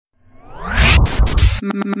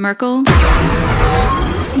Merkel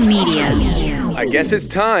Media. I guess it's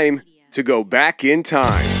time to go back in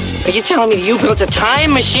time. Are you telling me you built a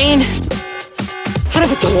time machine? Out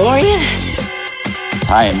of a DeLorean?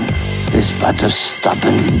 Time is but a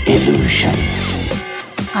stubborn illusion.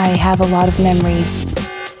 I have a lot of memories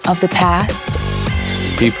of the past.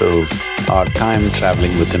 People are time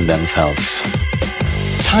traveling within themselves.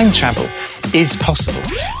 Time travel is possible.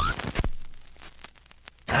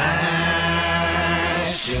 I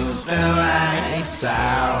shoot the lights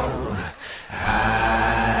out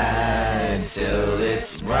until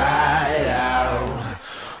it's bright out.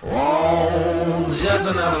 Oh, just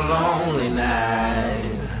another lonely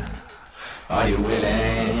night. Are you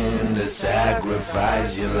willing to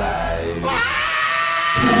sacrifice your life?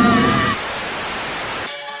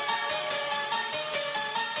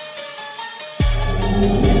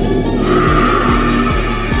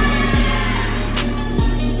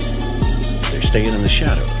 Staying in the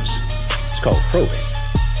shadows. It's called probing.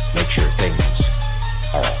 Make sure things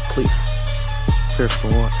are all clear. Clear for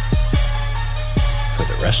what? For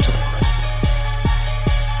the rest of them.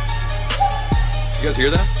 You guys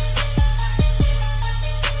hear that?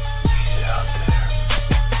 He's out there.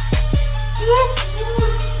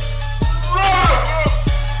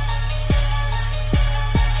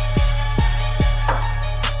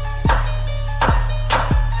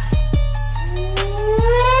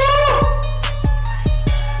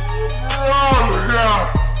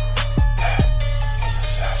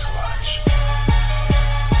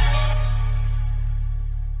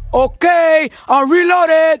 Okay, I'll reload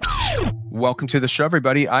it. Welcome to the show,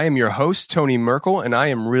 everybody. I am your host, Tony Merkel, and I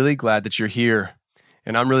am really glad that you're here.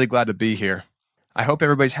 And I'm really glad to be here. I hope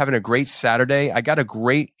everybody's having a great Saturday. I got a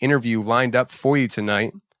great interview lined up for you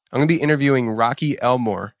tonight. I'm going to be interviewing Rocky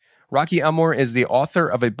Elmore. Rocky Elmore is the author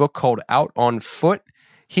of a book called Out on Foot.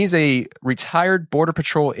 He's a retired Border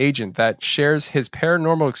Patrol agent that shares his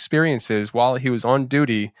paranormal experiences while he was on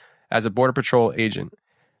duty as a Border Patrol agent.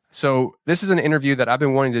 So this is an interview that I've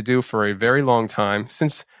been wanting to do for a very long time,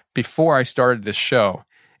 since before I started this show.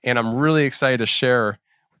 And I'm really excited to share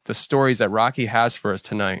the stories that Rocky has for us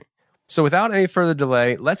tonight. So without any further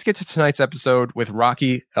delay, let's get to tonight's episode with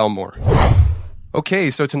Rocky Elmore. Okay,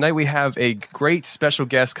 so tonight we have a great special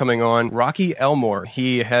guest coming on, Rocky Elmore.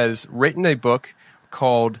 He has written a book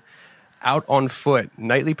called Out on Foot,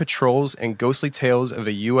 Nightly Patrols and Ghostly Tales of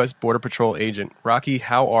a U.S. Border Patrol Agent. Rocky,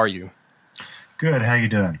 how are you? Good. How you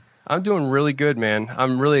doing? I'm doing really good, man.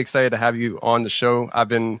 I'm really excited to have you on the show. I've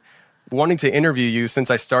been wanting to interview you since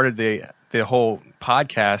I started the whole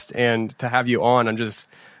podcast, and to have you on,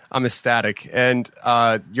 I'm ecstatic. And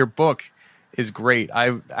your book is great.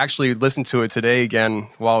 I actually listened to it today again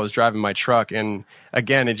while I was driving my truck, and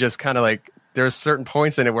again, it just kind of like, there's certain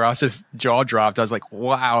points in it where I was just jaw dropped. I was like,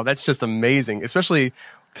 wow, that's just amazing. Especially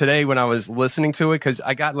today when I was listening to it, because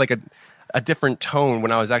I got like a different tone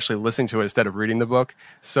when I was actually listening to it instead of reading the book.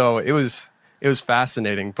 So it was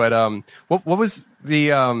fascinating. But what was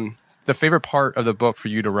the favorite part of the book for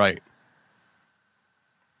you to write?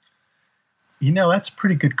 You know, that's a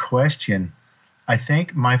pretty good question. I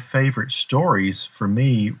think my favorite stories for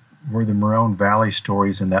me were the Morone Valley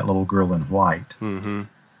stories and That Little Girl in White. Mm-hmm.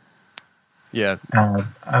 Yeah.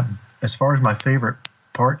 As far as my favorite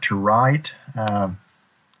part to write,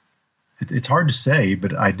 it's hard to say,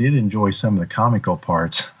 but I did enjoy some of the comical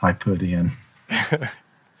parts I put in.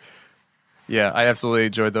 Yeah, I absolutely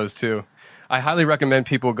enjoyed those too. I highly recommend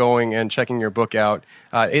people going and checking your book out.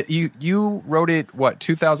 You wrote it,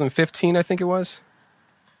 2015, I think it was?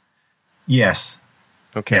 Yes.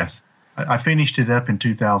 Okay. Yes. I finished it up in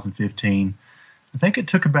 2015. I think it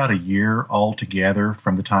took about a year altogether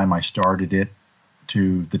from the time I started it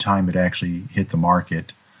to the time it actually hit the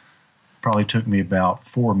market. Probably took me about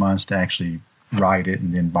 4 months to actually write it,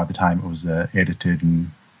 and then by the time it was edited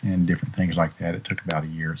and different things like that, it took about a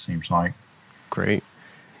year, it seems like. Great.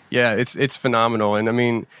 Yeah, it's phenomenal. And I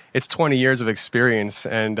mean, it's 20 years of experience,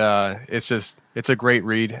 and it's a great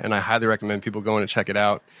read, and I highly recommend people going to check it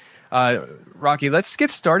out. Rocky, let's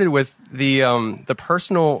get started with the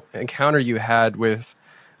personal encounter you had with,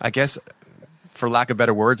 I guess, for lack of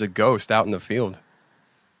better words, a ghost out in the field.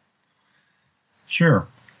 Sure.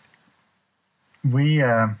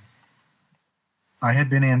 I had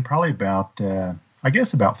been in probably about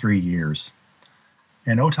 3 years.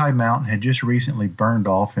 And Otay Mountain had just recently burned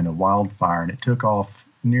off in a wildfire, and it took off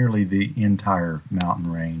nearly the entire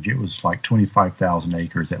mountain range. It was like 25,000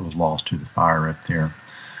 acres that was lost to the fire up there.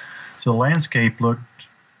 So the landscape looked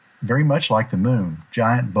very much like the moon.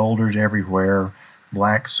 Giant boulders everywhere,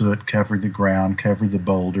 black soot covered the ground, covered the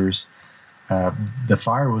boulders. The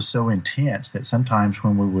fire was so intense that sometimes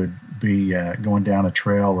when we would be going down a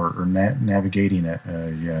trail or navigating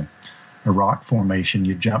a rock formation.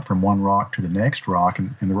 You'd jump from one rock to the next rock,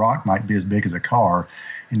 and the rock might be as big as a car,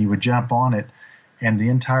 and you would jump on it, and the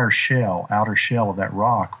entire outer shell of that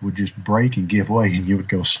rock would just break and give way, and you would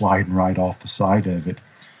go sliding right off the side of it,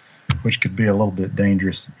 which could be a little bit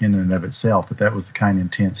dangerous in and of itself, but that was the kind of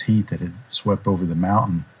intense heat that had swept over the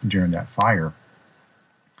mountain during that fire.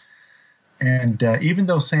 And even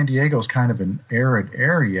though San Diego is kind of an arid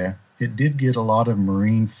area, it did get a lot of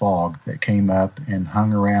marine fog that came up and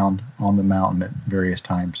hung around on the mountain at various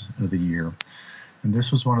times of the year. And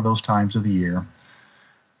this was one of those times of the year.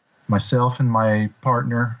 Myself and my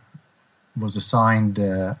partner was assigned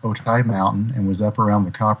Otay Mountain and was up around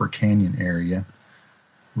the Copper Canyon area.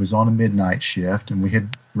 Was on a midnight shift, and we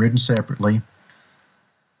had ridden separately.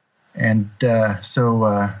 And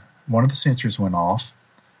so one of the sensors went off,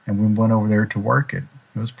 and we went over there to work it.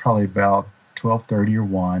 It was probably about 12:30 or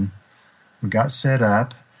 1. We got set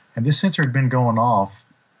up, and this sensor had been going off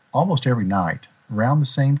almost every night, around the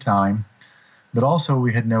same time. But also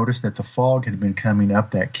we had noticed that the fog had been coming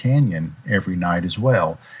up that canyon every night as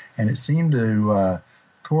well. And it seemed to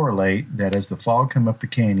correlate that as the fog come up the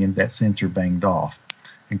canyon, that sensor banged off.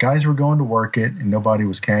 And guys were going to work it, and nobody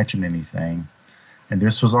was catching anything. And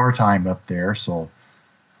this was our time up there, so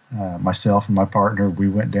myself and my partner, we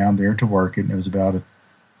went down there to work it, and it was about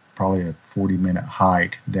probably a 40-minute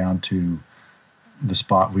hike down to the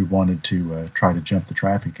spot we wanted to try to jump the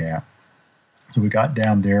traffic at. So we got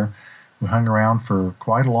down there. We hung around for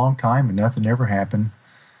quite a long time, and nothing ever happened.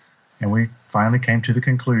 And we finally came to the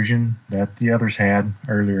conclusion that the others had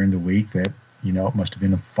earlier in the week that, it must have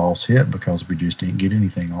been a false hit because we just didn't get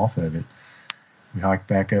anything off of it. We hiked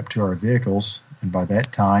back up to our vehicles, and by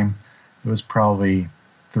that time, it was probably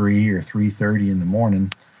 3 or 3:30 in the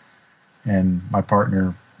morning, and my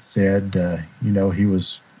partner said, he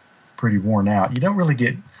was pretty worn out.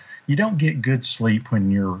 You don't get good sleep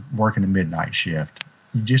when you're working a midnight shift.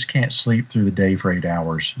 You just can't sleep through the day for 8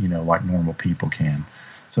 hours, like normal people can.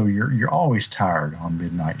 So you're always tired on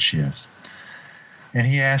midnight shifts. And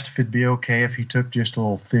he asked if it'd be okay if he took just a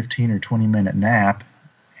little 15 or 20-minute nap,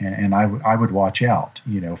 and I would watch out,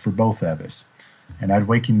 for both of us. And I'd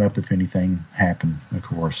wake him up if anything happened, of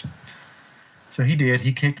course. So he did.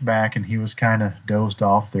 He kicked back, and he was kind of dozed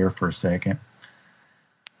off there for a second.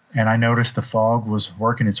 And I noticed the fog was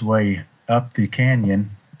working its way up the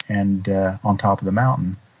canyon and on top of the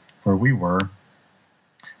mountain where we were.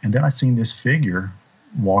 And then I seen this figure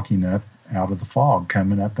walking up out of the fog,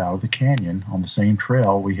 coming up out of the canyon on the same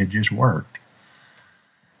trail we had just worked.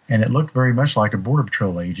 And it looked very much like a Border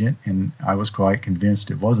Patrol agent, and I was quite convinced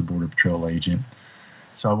it was a Border Patrol agent.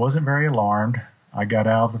 So I wasn't very alarmed. I got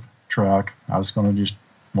out of the truck. I was going to just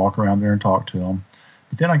walk around there and talk to him.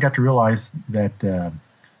 But then I got to realize that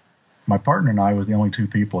my partner and I was the only two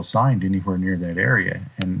people assigned anywhere near that area.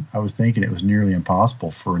 And I was thinking it was nearly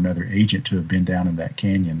impossible for another agent to have been down in that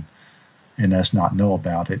canyon and us not know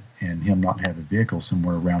about it and him not have a vehicle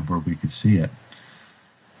somewhere around where we could see it.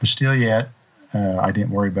 But still yet, I didn't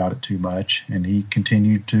worry about it too much. And he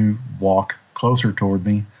continued to walk closer toward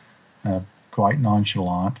me, quite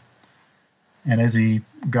nonchalant. And as he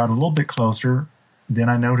got a little bit closer, then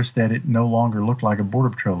I noticed that it no longer looked like a Border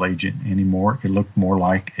Patrol agent anymore. It looked more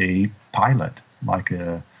like a pilot, like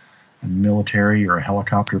a military or a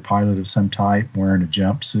helicopter pilot of some type, wearing a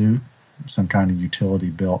jumpsuit, some kind of utility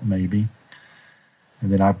belt maybe.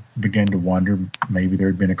 And then I began to wonder, maybe there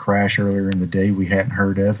had been a crash earlier in the day we hadn't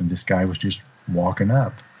heard of, and this guy was just walking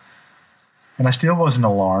up. And I still wasn't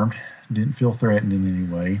alarmed, didn't feel threatened in any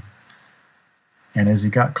way. And as he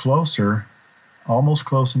got closer, almost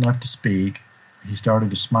close enough to speak, he started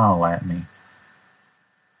to smile at me.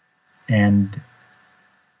 And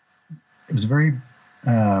it was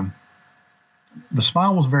the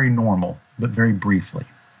smile was very normal, but very briefly.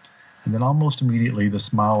 And then almost immediately, the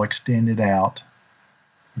smile extended out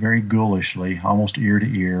very ghoulishly, almost ear to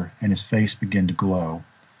ear, and his face began to glow.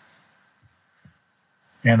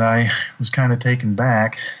 And I was kind of taken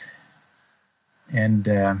back, and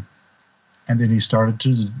then he started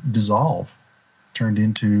to dissolve, turned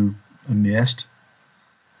into a mist,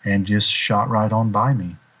 and just shot right on by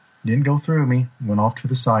me. Didn't go through me, went off to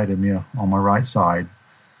the side of me on my right side.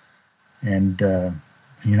 And,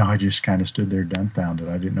 I just kind of stood there dumbfounded.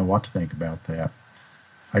 I didn't know what to think about that.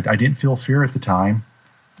 I didn't feel fear at the time.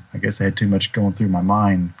 I guess I had too much going through my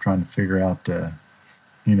mind trying to figure out,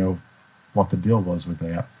 what the deal was with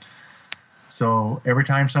that. So every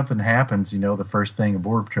time something happens, the first thing a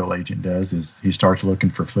Border Patrol agent does is he starts looking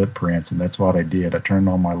for footprints, and that's what I did. I turned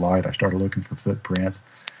on my light. I started looking for footprints.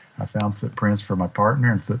 I found footprints for my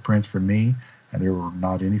partner and footprints for me, and there were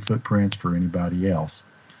not any footprints for anybody else.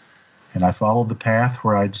 And I followed the path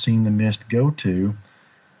where I'd seen the mist go to,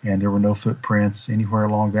 and there were no footprints anywhere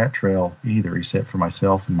along that trail either, except for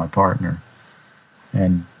myself and my partner.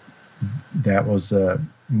 And that was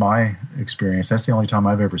my experience. That's the only time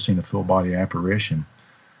I've ever seen a full-body apparition.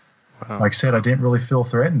 Wow. Like I said, I didn't really feel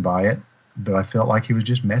threatened by it, but I felt like he was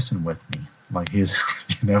just messing with me. Like he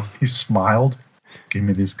smiled, gave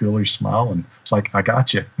me this ghoulish smile, and it's like, I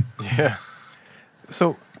got you. Yeah.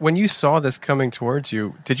 So when you saw this coming towards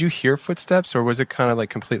you, did you hear footsteps, or was it kind of like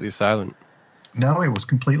completely silent? No, it was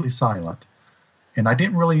completely silent. And that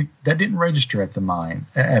didn't register at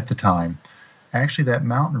the time. Actually, that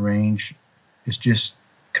mountain range is just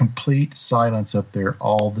complete silence up there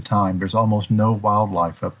all the time. There's almost no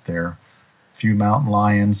wildlife up there. A few mountain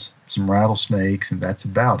lions, some rattlesnakes, and that's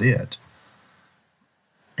about it.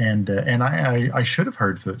 And I should have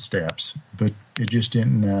heard footsteps, but it just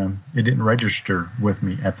didn't register with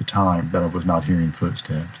me at the time that I was not hearing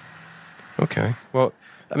footsteps. Okay. Well,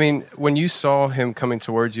 I mean, when you saw him coming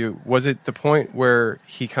towards you, was it the point where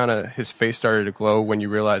his face started to glow when you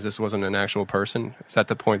realized this wasn't an actual person? Is that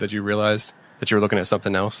the point that you realized that you were looking at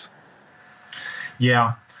something else?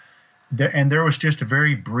 Yeah. There was just a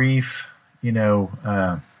very brief, just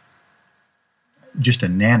a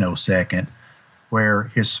nanosecond where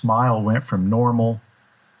his smile went from normal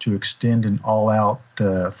to extending all out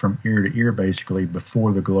from ear to ear, basically,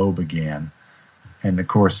 before the glow began. And of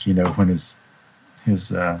course, when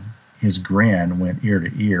his grin went ear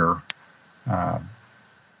to ear,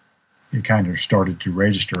 it kind of started to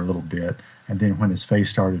register a little bit. And then when his face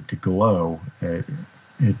started to glow, it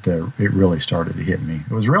really started to hit me.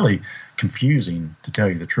 It was really confusing, to tell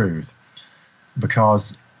you the truth,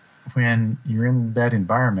 because when you're in that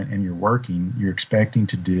environment and you're working, you're expecting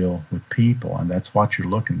to deal with people, and that's what you're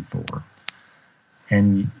looking for.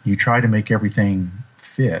 And you try to make everything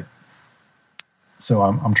fit. So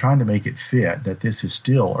I'm trying to make it fit that this is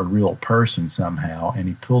still a real person somehow, and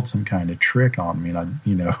he pulled some kind of trick on me.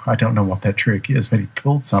 And I don't know what that trick is, but he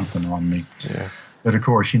pulled something on me. Yeah. But of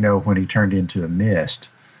course, when he turned into a mist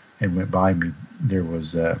and went by me, there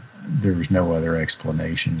was no other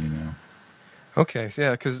explanation. Okay, so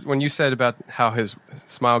yeah, because when you said about how his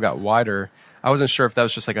smile got wider, I wasn't sure if that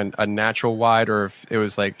was just like a natural wide or if it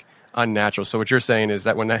was like unnatural. So what you're saying is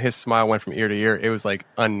that when his smile went from ear to ear, it was like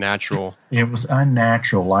unnatural. It was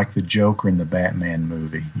unnatural, like the Joker in the Batman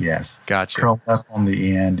movie. Yes, gotcha. Curled up on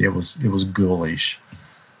the end, it was ghoulish,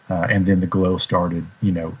 and then the glow started,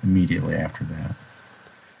 immediately after that.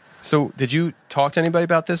 So did you talk to anybody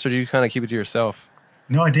about this, or did you kind of keep it to yourself?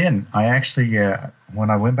 No, I didn't. I actually, when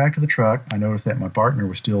I went back to the truck, I noticed that my partner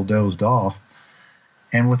was still dozed off.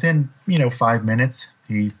 And within, 5 minutes,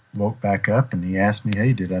 he woke back up and he asked me,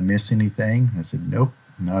 "Hey, did I miss anything?" I said, "Nope,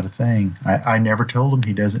 not a thing." I never told him.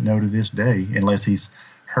 He doesn't know to this day, unless he's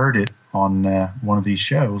heard it on one of these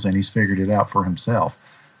shows and he's figured it out for himself.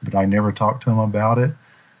 But I never talked to him about it.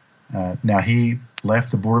 Now, he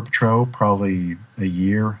left the Border Patrol probably a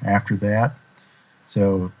year after that.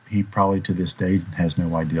 So he probably to this day has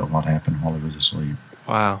no idea what happened while he was asleep.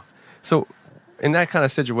 Wow. So in that kind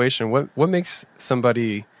of situation, what makes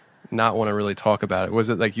somebody not want to really talk about it? Was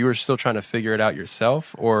it like you were still trying to figure it out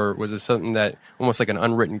yourself, or was it something that almost like an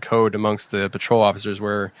unwritten code amongst the patrol officers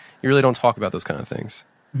where you really don't talk about those kind of things?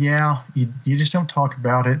 Yeah, you just don't talk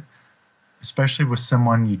about it, especially with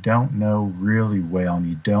someone you don't know really well and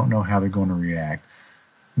you don't know how they're going to react.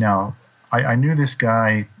 Now, I knew this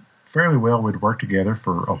guy fairly well. We'd worked together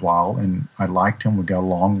for a while, and I liked him. We got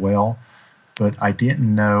along well, but I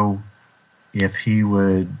didn't know if he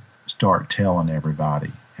would start telling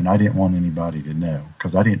everybody, and I didn't want anybody to know,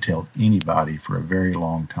 because I didn't tell anybody for a very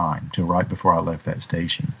long time, till right before I left that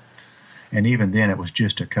station. And even then, it was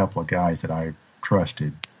just a couple of guys that I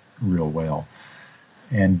trusted real well.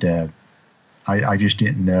 And I just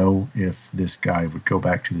didn't know if this guy would go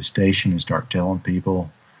back to the station and start telling people,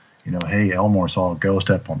 "Hey, Elmore saw a ghost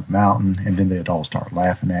up on the mountain," and then they'd all start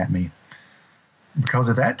laughing at me. Because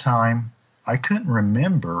at that time, I couldn't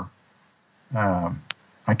remember.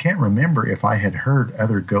 I can't remember if I had heard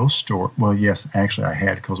other ghost stories. Well, yes, actually I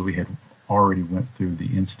had, because we had already went through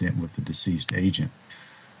the incident with the deceased agent,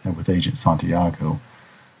 with Agent Santiago.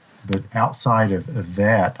 But outside of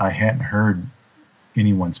that, I hadn't heard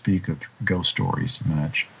anyone speak of ghost stories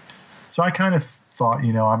much. So I kind of thought,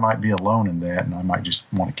 I might be alone in that, and I might just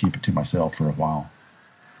want to keep it to myself for a while.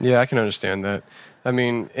 Yeah, I can understand that. I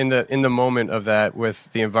mean, in the moment of that,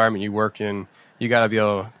 with the environment you work in, you got to be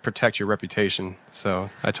able to protect your reputation. So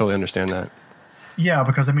I totally understand that. Yeah,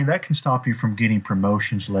 because that can stop you from getting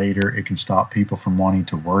promotions later. It can stop people from wanting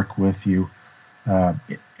to work with you.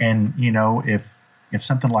 And if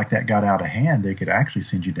something like that got out of hand, they could actually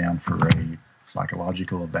send you down for a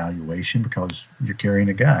psychological evaluation because you're carrying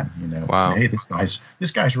a gun. Wow. Say, hey,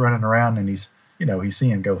 this guy's running around and he's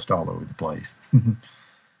seeing ghosts all over the place.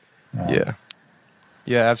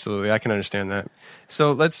 Yeah, absolutely. I can understand that.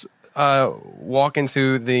 So let's walk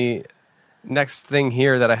into the next thing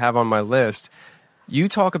here that I have on my list. You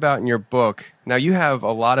talk about in your book, now you have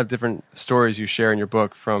a lot of different stories you share in your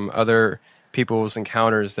book from other people's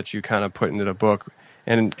encounters that you kind of put into the book.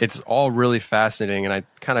 And it's all really fascinating. And I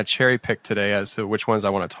kind of cherry picked today as to which ones I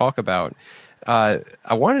want to talk about. I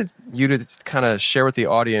wanted you to kind of share with the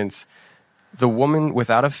audience the woman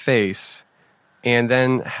without a face, and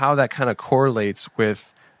then how that kind of correlates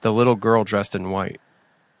with the little girl dressed in white.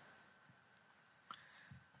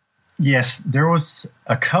 Yes, there was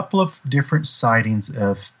a couple of different sightings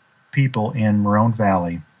of people in Morone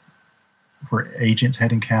Valley where agents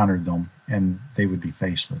had encountered them, and they would be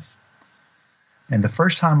faceless. And the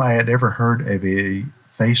first time I had ever heard of a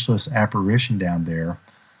faceless apparition down there,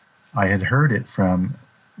 I had heard it from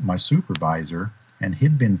my supervisor, and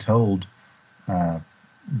he'd been told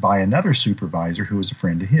by another supervisor who was a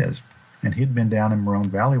friend of his. And he'd been down in Morone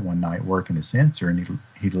Valley one night working a sensor, and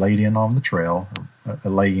he laid in on the trail.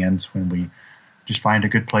 Lay-ins when we just find a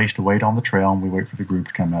good place to wait on the trail, and we wait for the group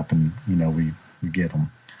to come up, and we get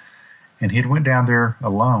them. And he'd went down there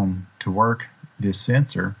alone to work this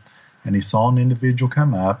sensor, and he saw an individual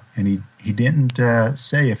come up, and he didn't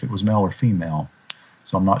say if it was male or female,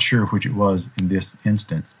 so I'm not sure which it was in this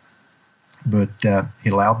instance. But he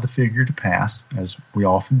allowed the figure to pass, as we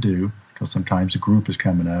often do, because sometimes a group is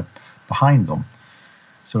coming up behind them.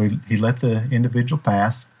 So he let the individual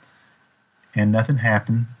pass, and nothing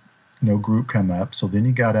happened. No group come up. So then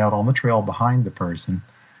he got out on the trail behind the person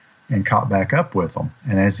and caught back up with them.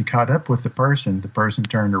 And as he caught up with the person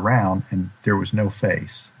turned around, and there was no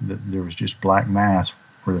face. There was just black mass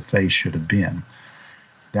where the face should have been.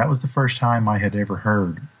 That was the first time I had ever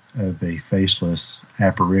heard of a faceless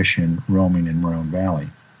apparition roaming in Morone Valley.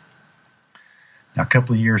 Now, a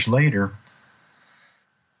couple of years later,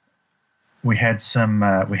 we had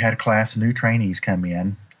a class of new trainees come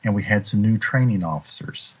in, and we had some new training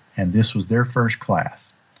officers, and this was their first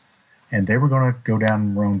class. And they were going to go down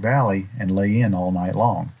in Morone Valley and lay in all night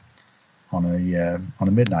long on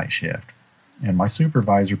a midnight shift. And my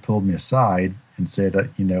supervisor pulled me aside and said,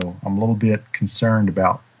 I'm a little bit concerned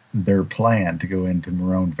about their plan to go into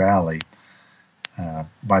Morone Valley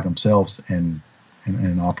by themselves and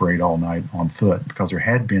operate all night on foot, because there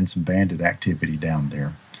had been some bandit activity down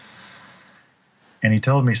there. And he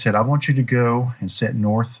told me, he said, I want you to go and sit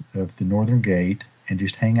north of the northern gate and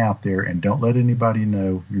just hang out there and don't let anybody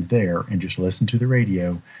know you're there, and just listen to the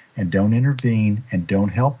radio and don't intervene and don't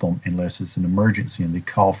help them unless it's an emergency and they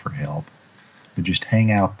call for help. But just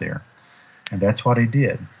hang out there. And that's what I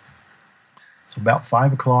did. So about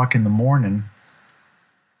 5 o'clock in the morning,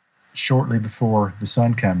 shortly before the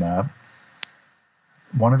sun came up,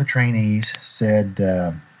 one of the trainees said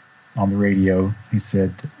on the radio, he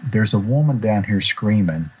said, there's a woman down here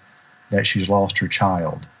screaming that she's lost her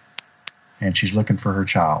child, and she's looking for her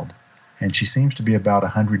child. And she seems to be about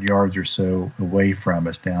 100 yards or so away from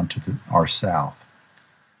us down to our south.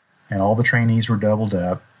 And all the trainees were doubled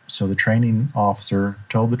up. So the training officer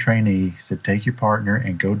told the trainee, he said, take your partner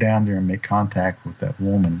and go down there and make contact with that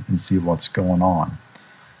woman and see what's going on.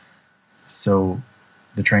 So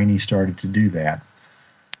the trainee started to do that.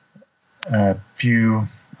 I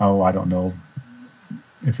don't know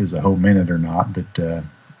if it was a whole minute or not, but a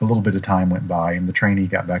little bit of time went by, and the trainee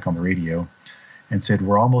got back on the radio and said,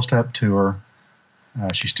 we're almost up to her.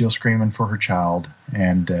 She's still screaming for her child,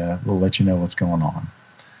 and we'll let you know what's going on.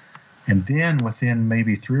 And then within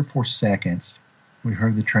maybe 3 or 4 seconds, we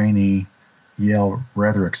heard the trainee yell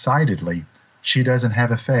rather excitedly, she doesn't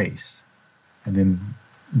have a face. And then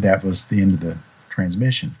that was the end of the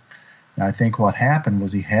transmission. Now, I think what happened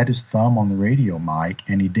was he had his thumb on the radio mic,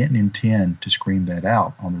 and he didn't intend to scream that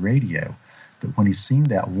out on the radio. But when he seen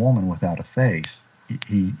that woman without a face,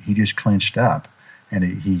 he just clenched up, and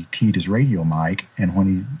he keyed his radio mic, and when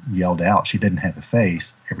he yelled out, she didn't have a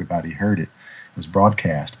face, everybody heard it. It was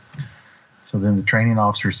broadcast. So then the training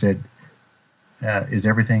officer said, is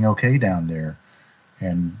everything okay down there?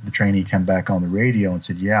 And the trainee came back on the radio and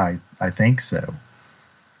said, yeah, I think so.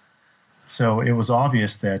 So it was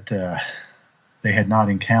obvious that they had not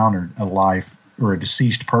encountered a live or a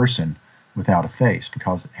deceased person without a face,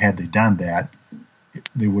 because had they done that,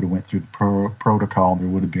 they would have went through the protocol, and there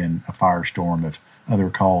would have been a firestorm of other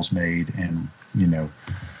calls made, and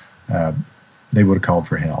they would have called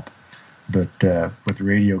for help. But with the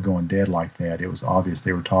radio going dead like that, it was obvious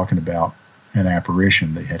they were talking about an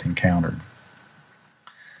apparition they had encountered.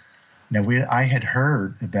 Now, I had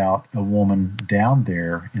heard about a woman down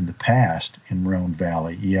there in the past in Roan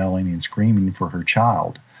Valley yelling and screaming for her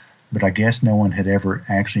child, but I guess no one had ever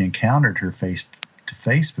actually encountered her face to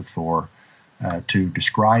face before to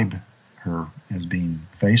describe her as being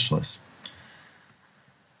faceless.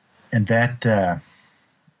 And that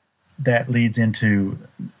leads into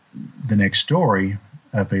the next story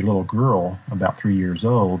of a little girl about 3 years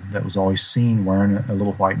old that was always seen wearing a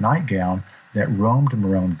little white nightgown that roamed in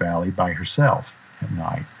Roan Valley by herself at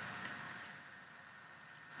night.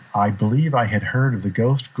 I believe I had heard of the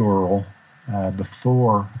ghost girl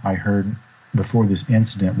before this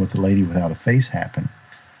incident with the lady without a face happened.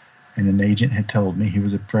 And an agent had told me, he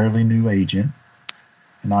was a fairly new agent,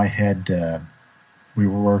 and we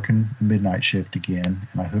were working a midnight shift again,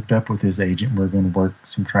 and I hooked up with his agent. We were going to work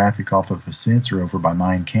some traffic off of a sensor over by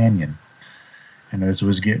Mine Canyon. And as I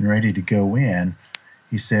was getting ready to go in,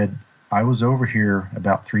 he said, I was over here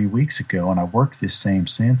about 3 weeks ago, and I worked this same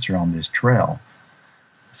sensor on this trail.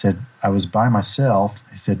 He said, I was by myself.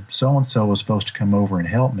 He said, so-and-so was supposed to come over and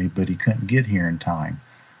help me, but he couldn't get here in time.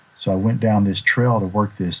 So I went down this trail to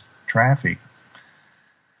work this traffic.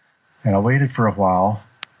 And I waited for a while,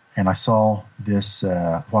 and I saw this,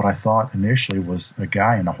 what I thought initially was a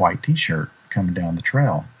guy in a white T-shirt coming down the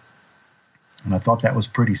trail. And I thought that was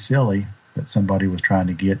pretty silly that somebody was trying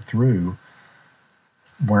to get through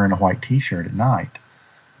wearing a white T-shirt at night.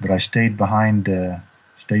 But I stayed behind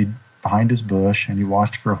his bush, and he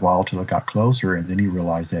watched for a while till it got closer, and then he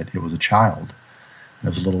realized that it was a child. It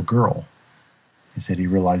was a little girl. He said he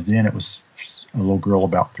realized then it was a little girl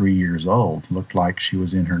about 3 years old. Looked like she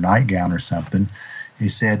was in her nightgown or something. He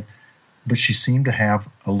said, but she seemed to have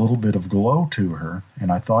a little bit of glow to her,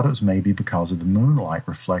 and I thought it was maybe because of the moonlight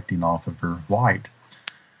reflecting off of her white.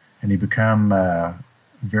 And he became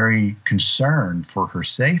very concerned for her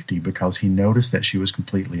safety because he noticed that she was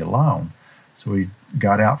completely alone. So he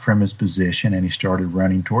got out from his position and he started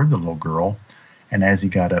running toward the little girl. And as he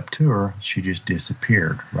got up to her, she just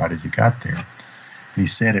disappeared right as he got there. He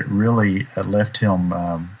said it really left him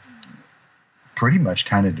pretty much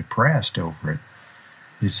kind of depressed over it.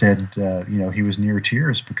 He said, he was near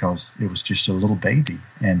tears because it was just a little baby.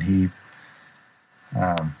 And he,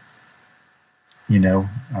 I'm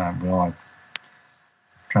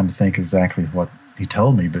trying to think exactly what he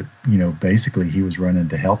told me, but, basically he was running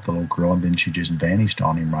to help the little girl, and then she just vanished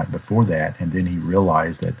on him right before that. And then he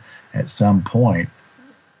realized that at some point,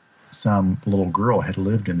 some little girl had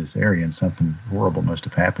lived in this area and something horrible must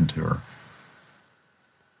have happened to her.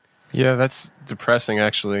 Yeah, that's depressing,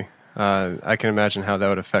 actually. I can imagine how that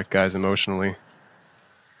would affect guys emotionally.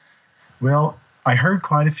 Well, I heard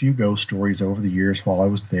quite a few ghost stories over the years while I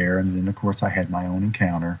was there, and then, of course, I had my own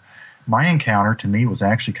encounter. My encounter, to me, was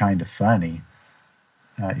actually kind of funny.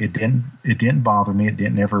 It didn't bother me. It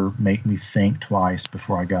didn't ever make me think twice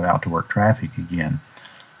before I got out to work traffic again.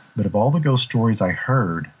 But of all the ghost stories I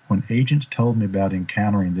heard, when agents told me about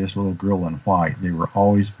encountering this little girl in white, they were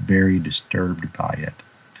always very disturbed by it.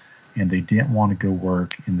 And they didn't want to go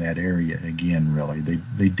work in that area again, really.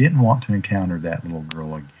 They didn't want to encounter that little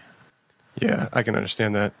girl again. Yeah, I can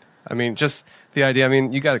understand that. I mean, just the idea,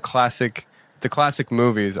 you got the classic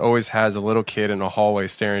movies always has a little kid in a hallway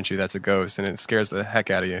staring at you that's a ghost, and it scares the heck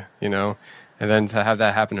out of you, And then to have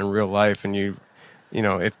that happen in real life, and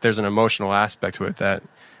if there's an emotional aspect to it that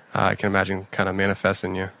I can imagine kind of manifests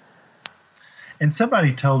in you. And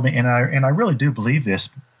somebody told me, and I really do believe this,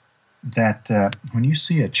 that when you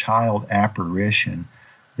see a child apparition,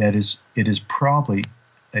 it is probably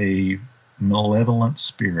a malevolent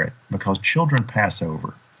spirit, because children pass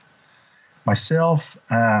over. Myself,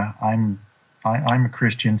 I'm a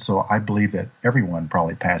Christian, so I believe that everyone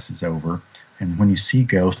probably passes over. And when you see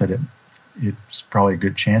ghosts, that it's probably a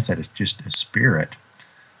good chance that it's just a spirit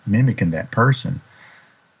mimicking that person.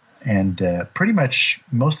 And pretty much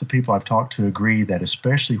most of the people I've talked to agree that,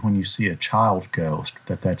 especially when you see a child ghost,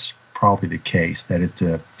 that's probably the case, that it's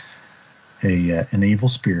an evil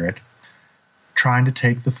spirit trying to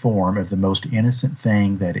take the form of the most innocent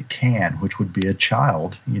thing that it can, which would be a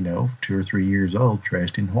child, 2 or 3 years old,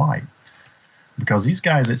 dressed in white. Because these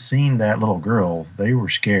guys that seen that little girl, they were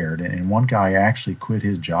scared, and one guy actually quit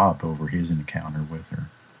his job over his encounter with her.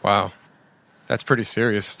 Wow. That's pretty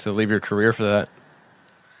serious to leave your career for that.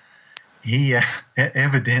 He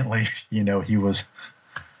evidently, he was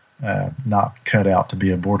not cut out to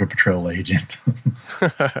be a Border Patrol agent.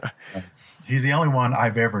 He's the only one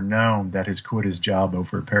I've ever known that has quit his job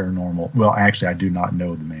over a paranormal. Well, actually, I do not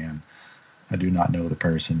know the man. I do not know the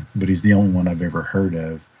person, but he's the only one I've ever heard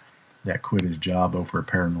of that quit his job over a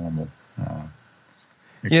paranormal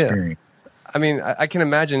experience. Yeah. I mean, I can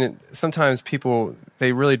imagine it. Sometimes people,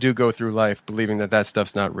 they really do go through life believing that that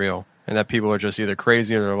stuff's not real and that people are just either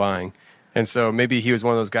crazy or they're lying. And so maybe he was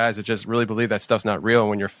one of those guys that just really believe that stuff's not real. And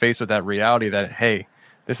when you're faced with that reality that, hey,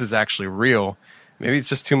 this is actually real, maybe it's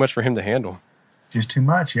just too much for him to handle. Just too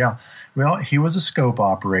much, yeah. Well, he was a scope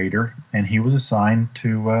operator, and he was assigned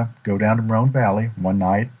to go down to Morone Valley one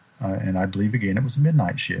night, and I believe, again, it was a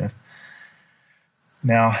midnight shift.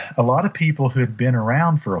 Now, a lot of people who had been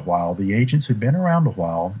around for a while, the agents who'd been around a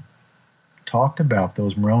while, talked about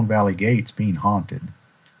those Morone Valley gates being haunted.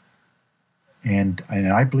 And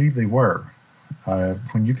I believe they were.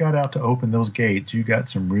 When you got out to open those gates, you got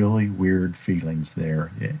some really weird feelings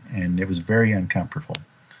there, and it was very uncomfortable.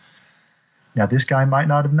 Now, this guy might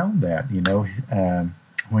not have known that,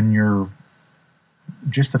 when you're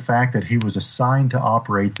just the fact that he was assigned to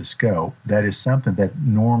operate the scope, that is something that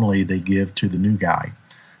normally they give to the new guy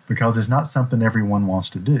because it's not something everyone wants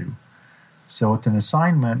to do. So it's an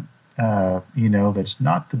assignment, that's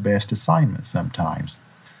not the best assignment sometimes.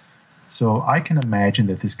 So I can imagine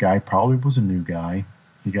that this guy probably was a new guy.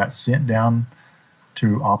 He got sent down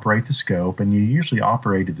to operate the scope, and you usually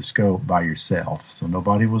operated the scope by yourself, so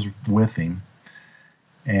nobody was with him.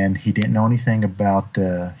 And he didn't know anything about,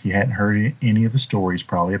 he hadn't heard any of the stories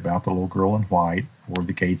probably about the little girl in white or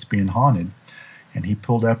the gates being haunted. And he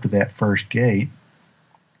pulled up to that first gate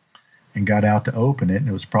and got out to open it, and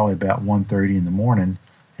it was probably about 1:30 in the morning.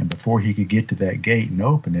 And before he could get to that gate and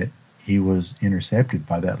open it, he was intercepted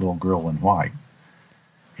by that little girl in white.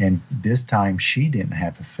 And this time she didn't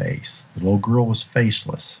have a face. The little girl was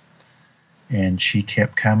faceless. And she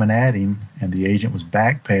kept coming at him, and the agent was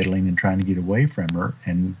backpedaling and trying to get away from her.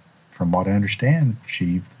 And from what I understand,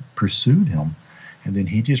 she pursued him. And then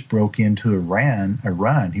he just broke into a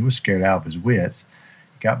run. He was scared out of his wits.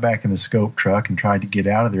 He got back in the scope truck and tried to get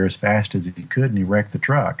out of there as fast as he could, and he wrecked the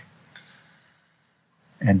truck.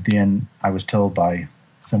 And then I was told by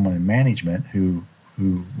someone in management who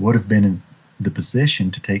would have been in the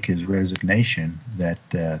position to take his resignation that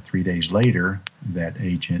 3 days later, that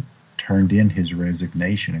agent turned in his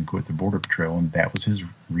resignation and quit the Border Patrol, and that was his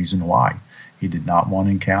reason why. He did not want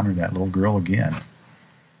to encounter that little girl again.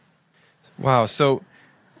 Wow. So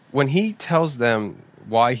when he tells them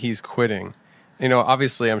why he's quitting,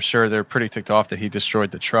 obviously I'm sure they're pretty ticked off that he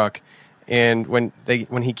destroyed the truck. And when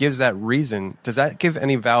he gives that reason, does that give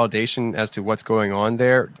any validation as to what's going on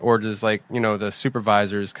there? Or does the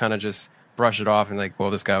supervisors kind of just brush it off and well,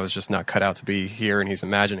 this guy was just not cut out to be here and he's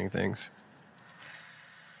imagining things?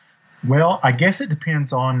 Well, I guess it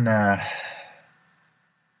depends on, it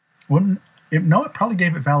probably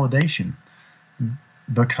gave it validation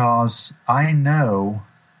because I know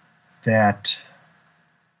that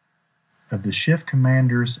of the shift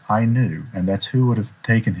commanders I knew, and that's who would have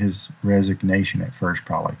taken his resignation at first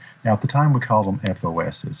probably. Now, at the time we called them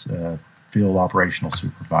FOSs, Field Operational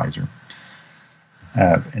Supervisor.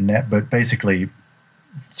 But basically,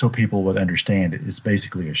 so people would understand it, it's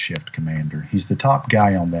basically a shift commander. He's the top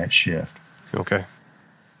guy on that shift. Okay.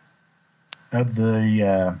 Of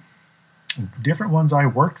the different ones I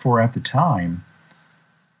worked for at the time,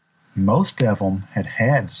 most of them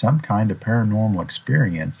had some kind of paranormal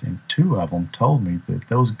experience, and two of them told me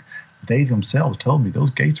that they themselves told me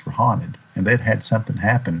those gates were haunted, and they'd had something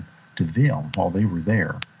happen to them while they were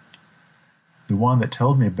there. The one that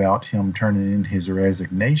told me about him turning in his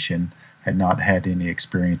resignation had not had any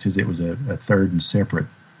experiences. It was a third and separate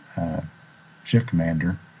shift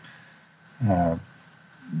commander.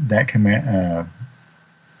 That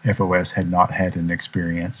FOS had not had an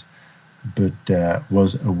experience, but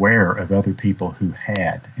was aware of other people who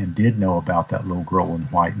had and did know about that little girl in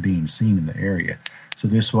white being seen in the area. So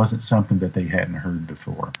this wasn't something that they hadn't heard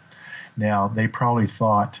before. Now, they probably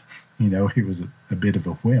thought, he was a bit of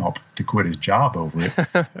a wimp to quit his job over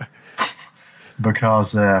it.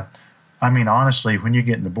 Because, honestly, when you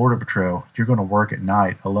get in the Border Patrol, you're going to work at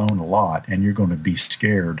night alone a lot, and you're going to be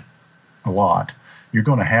scared a lot. You're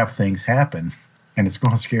going to have things happen, and it's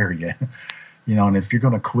going to scare you. And if you're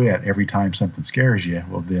going to quit every time something scares you,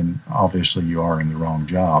 well, then obviously you are in the wrong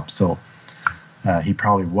job. So he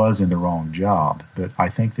probably was in the wrong job, but I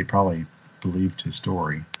think they probably believed his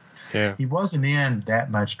story. Yeah. He wasn't in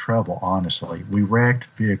that much trouble, honestly. We wrecked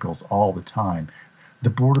vehicles all the time. The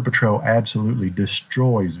Border Patrol absolutely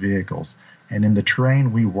destroys vehicles. And in the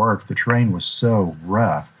terrain we worked, the terrain was so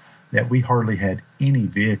rough that we hardly had any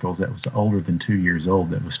vehicles that was older than 2 years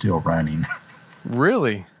old that was still running.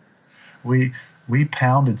 Really? We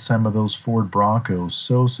pounded some of those Ford Broncos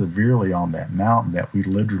so severely on that mountain that we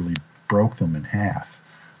literally broke them in half.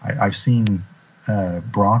 I've seen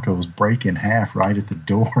Broncos break in half right at the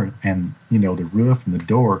door, and the roof and the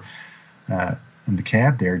door and the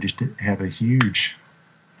cab there just have a huge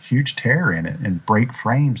tear in it and break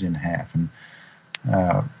frames in half. And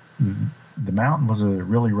the mountain was a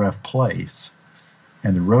really rough place,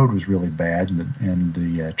 and the road was really bad, and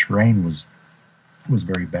the terrain was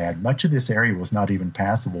very bad. Much of this area was not even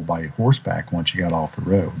passable by horseback once you got off the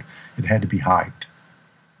road. It had to be hiked.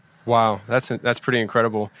 Wow, that's pretty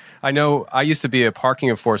incredible. I know I used to be a parking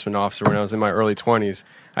enforcement officer when I was in my early 20s.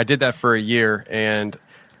 I did that for a year, and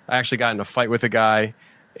I actually got in a fight with a guy,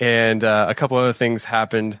 and a couple other things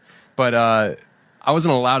happened. But I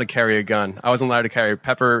wasn't allowed to carry a gun. I wasn't allowed to carry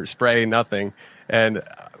pepper spray, nothing. And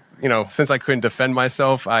since I couldn't defend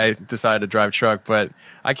myself, I decided to drive truck. But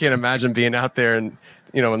I can't imagine being out there and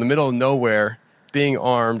in the middle of nowhere, being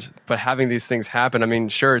armed, but having these things happen. I mean,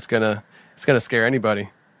 sure, it's gonna scare anybody.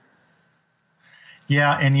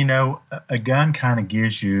 Yeah, and a gun kind of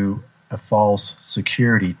gives you a false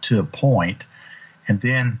security to a point, and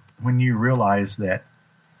then when you realize that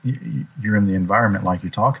you're in the environment like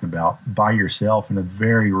you're talking about by yourself in a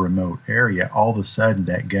very remote area, all of a sudden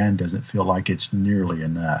that gun doesn't feel like it's nearly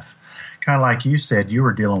enough. Kind of like you said, you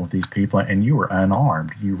were dealing with these people and you were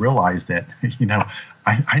unarmed. You realize that,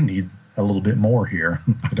 I need a little bit more here.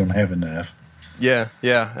 I don't have enough. Yeah.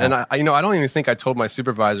 And I don't even think I told my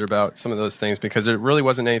supervisor about some of those things because there really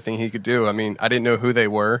wasn't anything he could do. I mean, I didn't know who they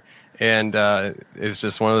were, and it's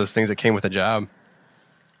just one of those things that came with the job.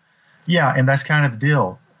 Yeah, and that's kind of the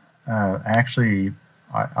deal. Actually,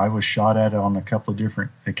 I was shot at on a couple of different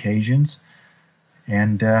occasions,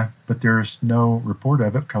 and but there's no report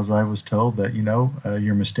of it because I was told that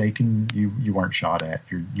you're mistaken. You weren't shot at.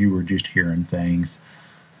 You were just hearing things.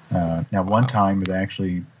 Now, one time it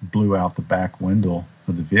actually blew out the back window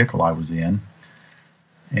of the vehicle I was in,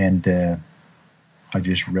 and I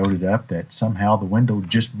just wrote it up that somehow the window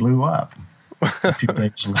just blew up. A few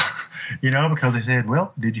days, because they said,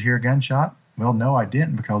 "Well, did you hear a gunshot?" Well, no, I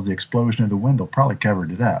didn't, because the explosion of the window probably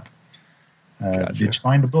covered it up. Gotcha. Did you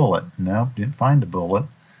find a bullet? No, didn't find a bullet.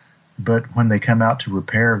 But when they come out to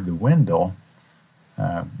repair the window,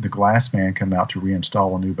 the glass man come out to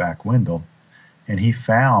reinstall a new back window, and he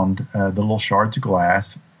found the little shards of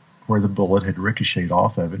glass where the bullet had ricocheted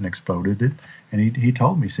off of it and exploded it. And he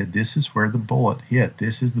told me, he said, "This is where the bullet hit.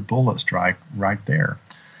 This is the bullet strike right there."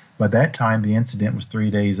 By that time, the incident was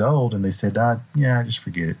 3 days old, and they said, just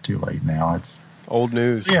forget it. Too late now. It's old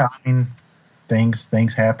news. So, yeah, I mean,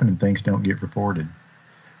 things happen and things don't get reported.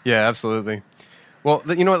 Yeah, absolutely. Well,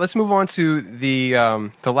 you know what? Let's move on to the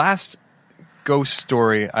last ghost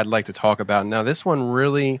story I'd like to talk about. Now, this one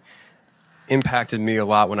really impacted me a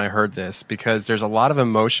lot when I heard this because there's a lot of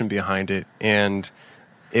emotion behind it, and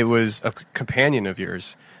it was a companion of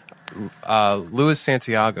yours, Luis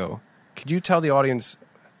Santiago. Could you tell the audience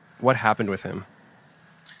what happened with him?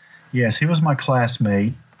 Yes, he was my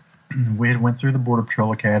classmate. We had went through the Border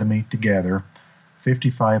Patrol Academy together.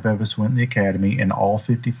 55 of us went in the academy, and all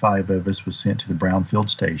 55 of us was sent to the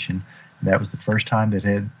Brownfield Station. That was the first time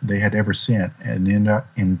that they had ever sent an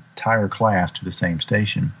entire class to the same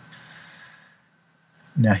station.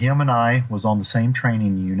 Now, him and I was on the same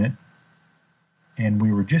training unit, and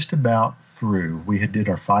we were just about through. We had did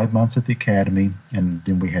our 5 months at the academy, and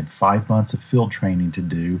then we had 5 months of field training to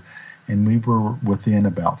do, and we were within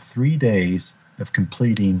about 3 days of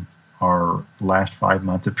completing our last 5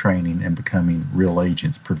 months of training and becoming real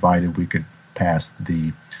agents, provided we could pass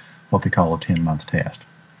what they call a 10-month test.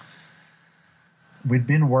 We'd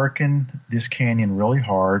been working this canyon really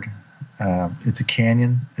hard. It's a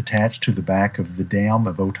canyon attached to the back of the dam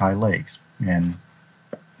of Otay Lakes, and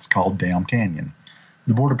it's called Dam Canyon.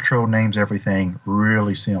 The Border Patrol names everything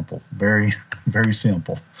really simple, very, very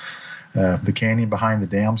simple. The canyon behind the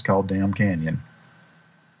dam is called Dam Canyon.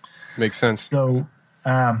 Makes sense. So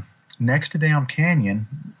next to Dam Canyon,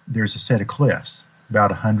 there's a set of cliffs, about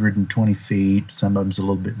 120 feet. Some of them's a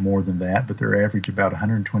little bit more than that, but they're average about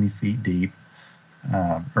 120 feet deep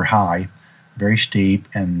or high, very steep,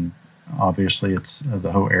 and obviously it's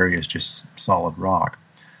the whole area is just solid rock.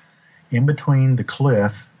 In between the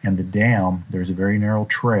cliff and the dam, there's a very narrow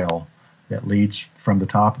trail that leads from the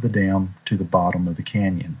top of the dam to the bottom of the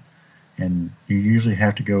canyon. And you usually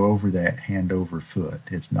have to go over that hand over foot.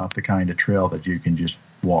 It's not the kind of trail that you can just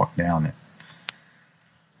walk down it.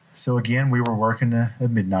 So again, we were working a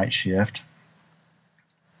midnight shift,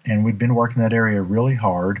 and we'd been working that area really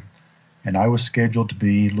hard. And I was scheduled to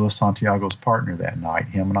be Luis Santiago's partner that night.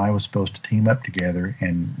 Him and I was supposed to team up together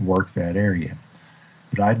and work that area.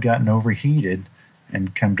 But I'd gotten overheated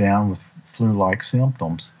and come down with flu-like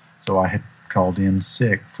symptoms, so I had called in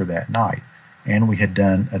sick for that night. And we had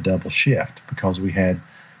done a double shift because we had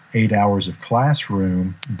 8 hours of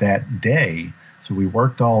classroom that day So we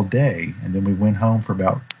worked all day, and then we went home for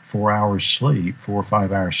about 4 hours sleep, 4 or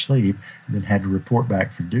 5 hours sleep, and then had to report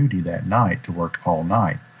back for duty that night to work all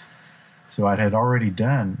night. So I had already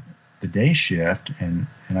done the day shift, and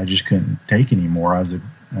I just couldn't take anymore.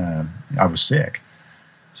 I was sick.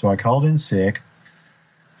 So I called in sick.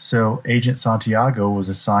 So Agent Santiago was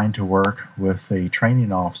assigned to work with a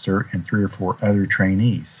training officer and 3 or 4 other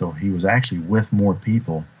trainees. So he was actually with more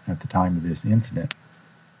people at the time of this incident.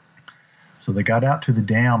 So they got out to the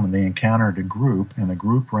dam and they encountered a group, and the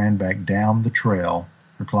group ran back down the trail,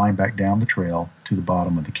 or climbed back down the trail to the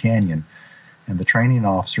bottom of the canyon. And the training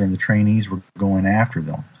officer and the trainees were going after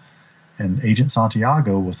them. And Agent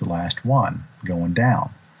Santiago was the last one going down.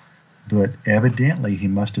 But evidently he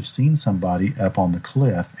must have seen somebody up on the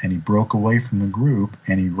cliff, and he broke away from the group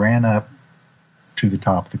and he ran up to the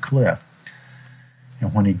top of the cliff.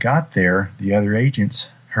 And when he got there, the other agents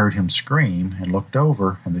heard him scream and looked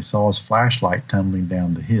over, and they saw his flashlight tumbling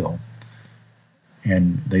down the hill.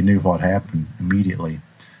 And they knew what happened immediately.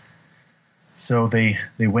 So they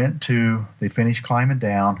finished climbing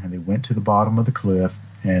down, and they went to the bottom of the cliff,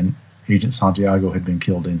 and Agent Santiago had been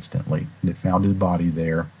killed instantly. They found his body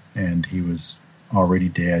there, and he was already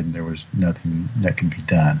dead, and there was nothing that could be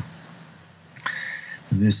done.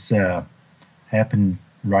 This happened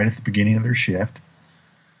right at the beginning of their shift,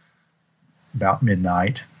 about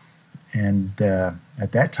midnight, and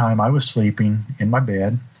at that time I was sleeping in my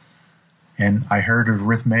bed, and I heard a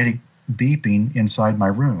arithmetic beeping inside my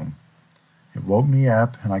room. It woke me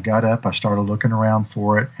up, and I got up, I started looking around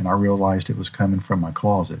for it, and I realized it was coming from my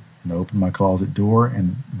closet. And I opened my closet door,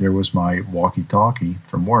 and there was my walkie-talkie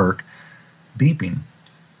from work beeping.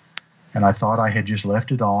 And I thought I had just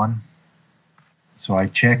left it on, so I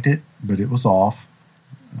checked it, but it was off.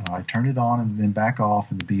 I turned it on and then back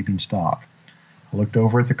off, and the beeping stopped. I looked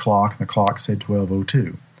over at the clock, and the clock said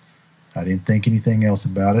 12:02. I didn't think anything else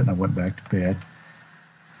about it, and I went back to bed.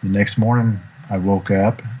 The next morning, I woke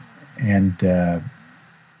up and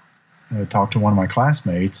talked to one of my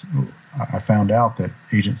classmates. I found out that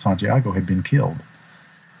Agent Santiago had been killed,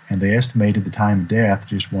 and they estimated the time of death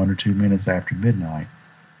just 1 or 2 minutes after midnight.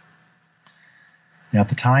 Now, at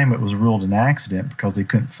the time, it was ruled an accident because they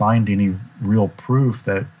couldn't find any real proof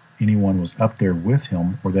that anyone was up there with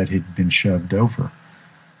him or that he'd been shoved over.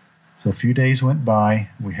 So a few days went by.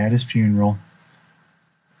 We had his funeral,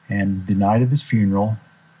 and the night of his funeral,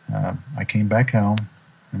 I came back home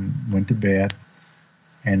and went to bed.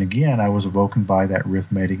 And again, I was awoken by that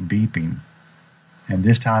arithmetic beeping. And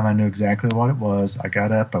this time I knew exactly what it was. I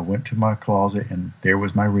got up, I went to my closet, and there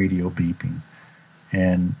was my radio beeping.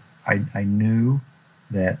 And I knew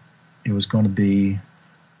that it was going to be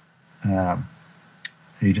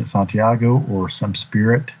Agent Santiago or some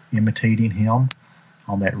spirit imitating him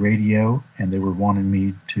on that radio, and they were wanting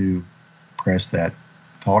me to press that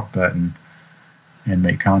talk button and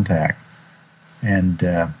make contact. And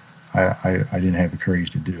I didn't have the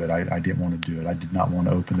courage to do it. I didn't want to do it. I did not want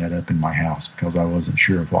to open that up in my house because I wasn't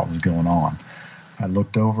sure of what was going on. I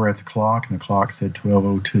looked over at the clock, and the clock said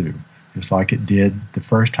 12:02, just like it did the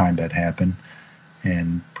first time that happened,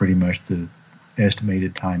 and pretty much the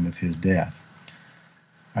estimated time of his death.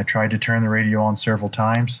 I tried to turn the radio on several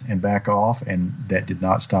times and back off, and that did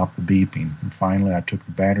not stop the beeping. And finally, I took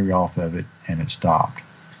the battery off of it, and it stopped.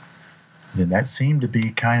 Then that seemed to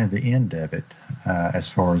be kind of the end of it as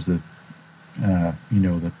far as the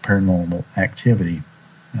paranormal activity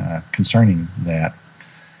concerning that.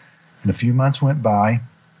 And a few months went by,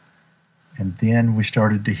 and then we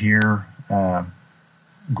started to hear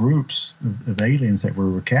groups of aliens that we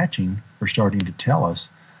were catching were starting to tell us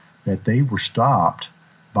that they were stopped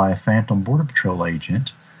by a Phantom Border Patrol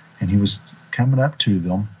agent, and he was coming up to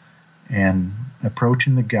them and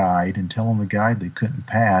approaching the guide and telling the guide they couldn't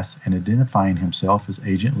pass and identifying himself as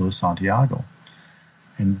Agent Luis Santiago,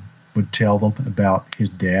 and would tell them about his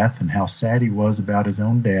death and how sad he was about his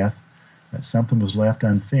own death, that something was left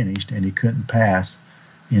unfinished and he couldn't pass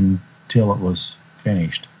until it was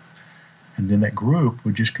finished. And then that group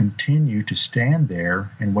would just continue to stand there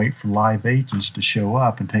and wait for live agents to show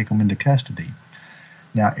up and take them into custody.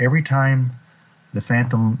 Now, every time the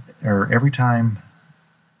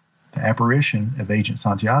apparition of Agent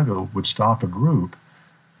Santiago would stop a group,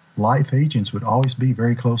 live agents would always be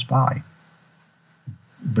very close by.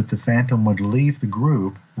 But the Phantom would leave the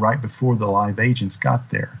group right before the live agents got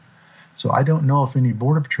there. So I don't know if any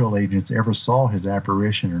Border Patrol agents ever saw his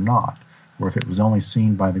apparition or not, or if it was only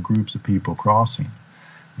seen by the groups of people crossing.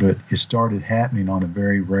 But it started happening on a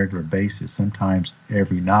very regular basis. Sometimes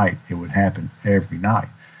every night it would happen, every night.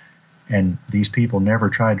 And these people never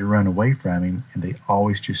tried to run away from him, and they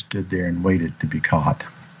always just stood there and waited to be caught.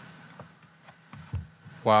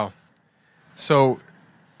 Wow. So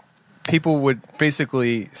people would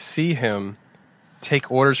basically see him,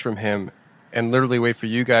 take orders from him, and literally wait for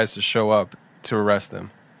you guys to show up to arrest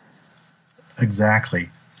them. Exactly.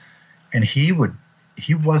 And he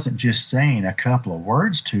wasn't just saying a couple of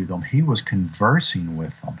words to them. He was conversing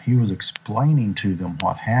with them. He was explaining to them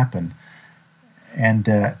what happened. And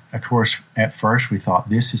of course, at first we thought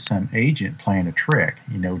this is some agent playing a trick,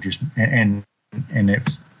 and it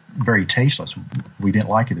was very tasteless. We didn't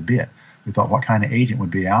like it a bit. We thought, what kind of agent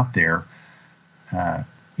would be out there,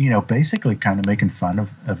 basically kind of making fun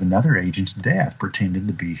of another agent's death, pretending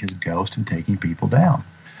to be his ghost and taking people down.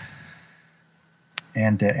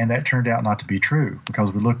 And that turned out not to be true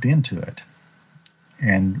because we looked into it.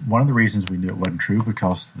 And one of the reasons we knew it wasn't true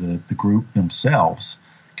because the group themselves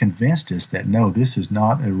convinced us that no, this is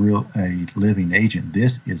not a living agent.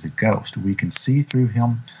 This is a ghost. We can see through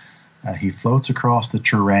him. He floats across the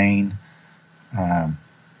terrain.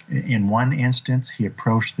 In one instance, he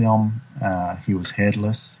approached them. He was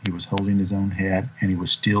headless. He was holding his own head, and he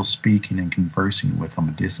was still speaking and conversing with them,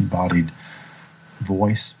 a disembodied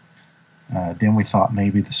voice. Then we thought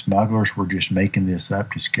maybe the smugglers were just making this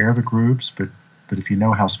up to scare the groups, but if you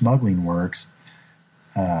know how smuggling works,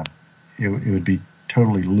 it would be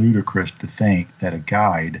totally ludicrous to think that a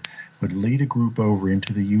guide would lead a group over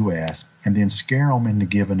into the U.S. and then scare them into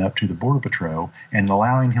giving up to the Border Patrol and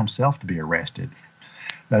allowing himself to be arrested.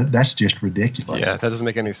 That's just ridiculous. Yeah, that doesn't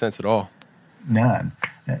make any sense at all. None.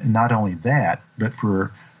 Not only that, but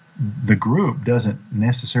for the group doesn't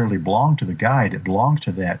necessarily belong to the guide. It belongs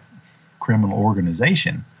to that criminal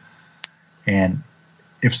organization. And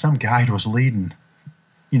if some guide was leading,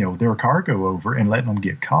 their cargo over and letting them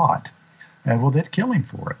get caught, well, they'd kill him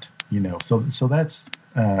for it. So that's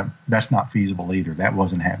not feasible either. That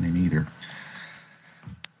wasn't happening either.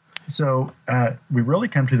 So we really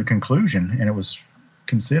come to the conclusion, and it was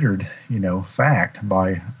considered, fact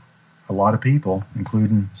by a lot of people,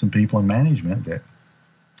 including some people in management, that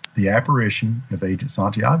the apparition of Agent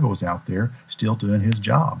Santiago was out there still doing his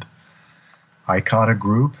job. I caught a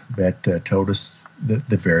group that told us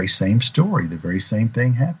the very same story, the very same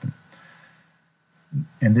thing happened.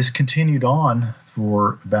 And this continued on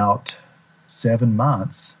for about 7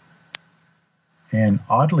 months. And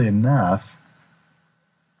oddly enough,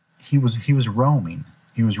 he was roaming.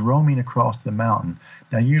 He was roaming across the mountain.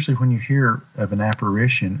 Now, usually when you hear of an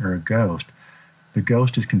apparition or a ghost, the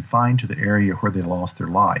ghost is confined to the area where they lost their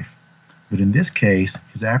life. But in this case,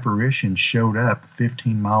 his apparition showed up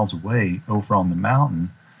 15 miles away over on the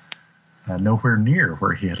mountain, nowhere near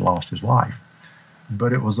where he had lost his life.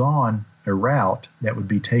 But it was on a route that would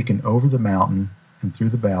be taken over the mountain and through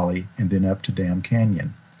the valley and then up to Dam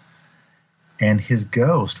Canyon. And his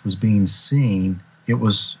ghost was being seen. It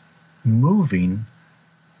was moving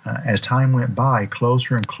as time went by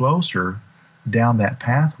closer and closer down that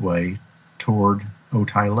pathway toward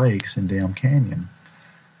Otay Lakes and Dam Canyon.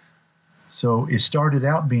 So it started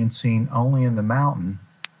out being seen only in the mountain,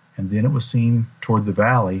 and then it was seen toward the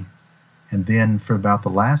valley, and then for about the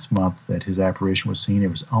last month that his apparition was seen, it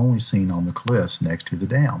was only seen on the cliffs next to the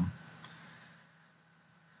dam.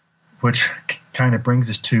 Which kind of brings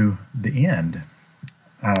us to the end.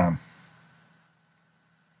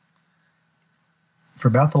 For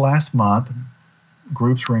about the last month,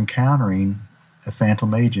 groups were encountering a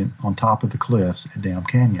phantom agent on top of the cliffs at Dam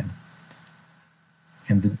Canyon.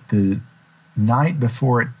 And the night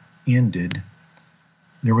before it ended,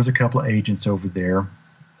 there was a couple of agents over there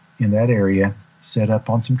in that area set up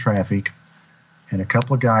on some traffic, and a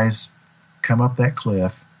couple of guys come up that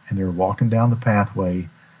cliff, and they were walking down the pathway,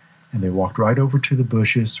 and they walked right over to the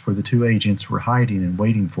bushes where the two agents were hiding and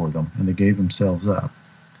waiting for them, and they gave themselves up.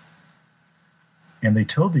 And they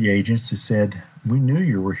told the agents, they said, "We knew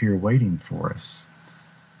you were here waiting for us."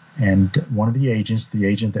 And one of the agents, the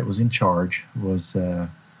agent that was in charge, was a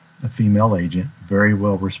female agent, very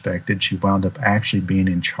well respected. She wound up actually being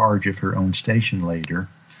in charge of her own station later,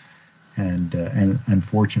 and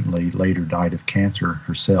unfortunately later died of cancer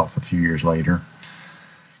herself a few years later.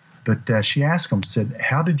 But she asked them, said,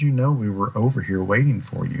 "How did you know we were over here waiting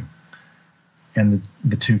for you?" And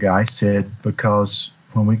the two guys said, "Because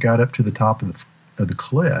when we got up to the top of the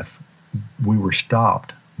cliff, we were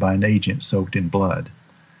stopped by an agent soaked in blood.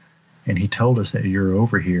 And he told us that you're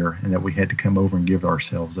over here and that we had to come over and give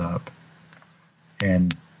ourselves up."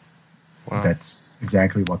 And wow. That's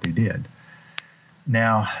exactly what they did.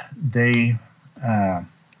 Now, they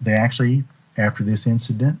actually, after this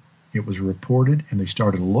incident, it was reported, and they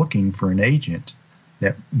started looking for an agent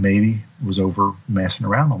that maybe was over messing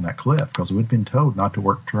around on that cliff, because we'd been told not to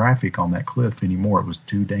work traffic on that cliff anymore. It was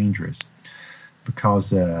too dangerous,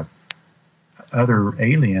 because other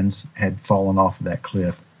aliens had fallen off of that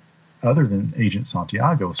cliff other than Agent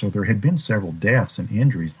Santiago. So there had been several deaths and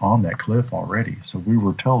injuries on that cliff already. So we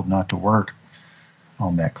were told not to work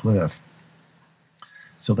on that cliff.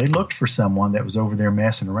 So they looked for someone that was over there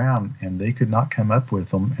messing around, and they could not come up with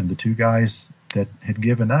them. And the two guys that had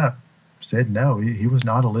given up said no, he was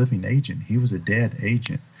not a living agent. He was a dead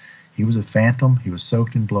agent. He was a phantom. He was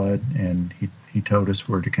soaked in blood, and he told us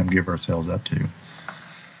where to come give ourselves up to.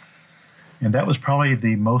 And that was probably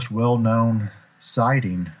the most well-known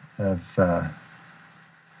sighting of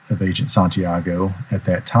Agent Santiago at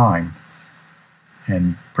that time.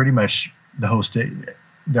 And pretty much the whole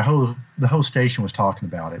station was talking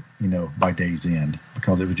about it, by day's end,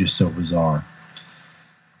 because it was just so bizarre.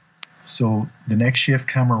 So the next shift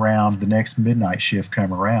come around, the next midnight shift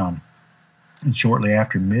come around, and shortly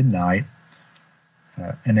after midnight,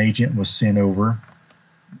 an agent was sent over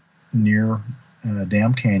near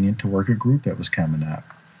Dam Canyon to work a group that was coming up.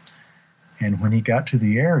 And when he got to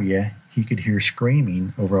the area, he could hear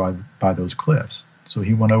screaming over by those cliffs. So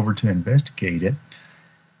he went over to investigate it,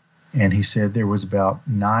 and he said there was about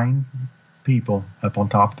 9 people up on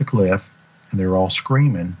top of the cliff, and they were all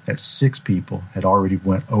screaming that 6 people had already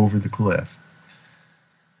went over the cliff.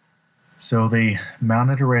 So they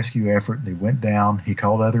mounted a rescue effort. They went down. He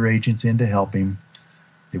called other agents in to help him.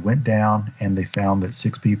 They went down, and they found that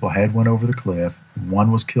 6 people had went over the cliff.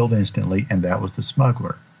 1 was killed instantly, and that was the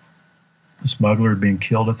smuggler. The smuggler had been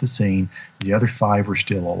killed at the scene. The other 5 were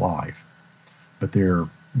still alive, but they're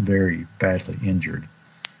very badly injured.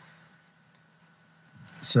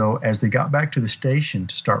 So as they got back to the station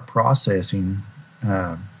to start processing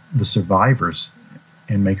the survivors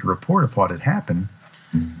and make a report of what had happened,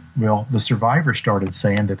 well, the survivors started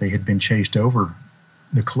saying that they had been chased over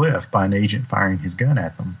the cliff by an agent firing his gun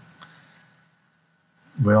at them.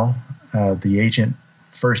 Well, the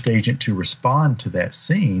first agent to respond to that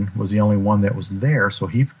scene was the only one that was there, so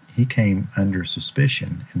he came under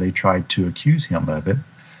suspicion, and they tried to accuse him of it.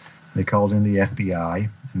 They called in the FBI,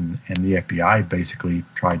 and the FBI basically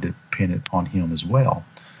tried to pin it on him as well.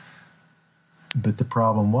 But the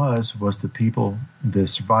problem was the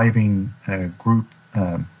surviving group,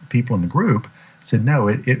 people in the group said, no,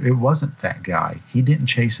 it wasn't that guy. He didn't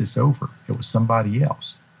chase us over. It was somebody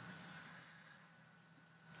else.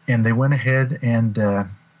 And they went ahead and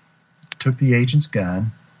took the agent's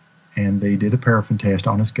gun, and they did a paraffin test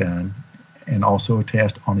on his gun and also a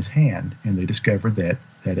test on his hand, and they discovered that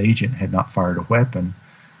that agent had not fired a weapon,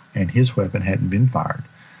 and his weapon hadn't been fired.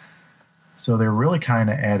 So they're really kind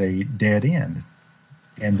of at a dead end.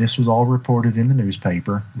 And this was all reported in the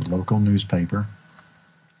newspaper, the local newspaper.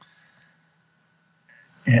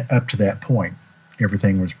 And up to that point,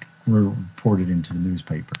 everything was reported into the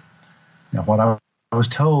newspaper. Now, what I was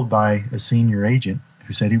told by a senior agent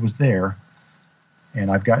who said he was there,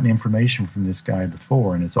 and I've gotten information from this guy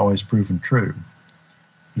before, and it's always proven true.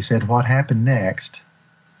 He said what happened next,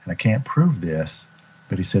 and I can't prove this,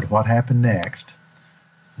 but he said what happened next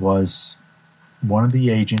was one of the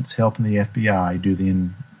agents helping the FBI do the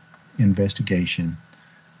investigation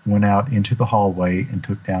went out into the hallway and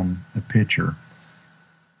took down a picture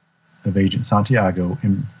of Agent Santiago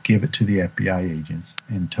and give it to the FBI agents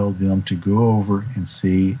and told them to go over and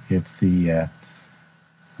see if the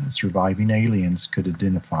surviving aliens could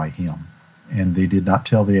identify him. And they did not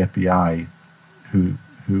tell the FBI who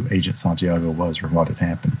Agent Santiago was or what had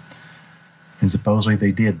happened. And supposedly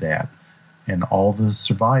they did that. And all the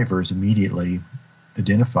survivors immediately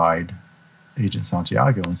identified Agent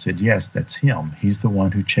Santiago and said, yes, that's him. He's the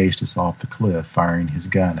one who chased us off the cliff, firing his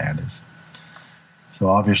gun at us. So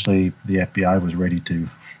obviously the FBI was ready to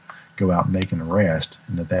go out and make an arrest.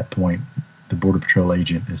 And at that point, the Border Patrol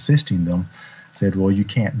agent assisting them said, well, you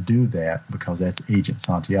can't do that because that's Agent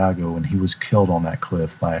Santiago, and he was killed on that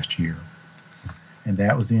cliff last year. And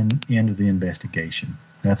that was the end of the investigation.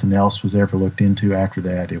 Nothing else was ever looked into after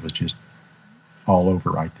that. It was just all over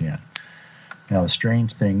right then. Now, the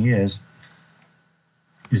strange thing is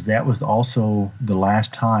that was also the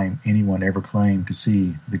last time anyone ever claimed to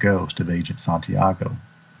see the ghost of Agent Santiago.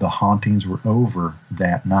 The hauntings were over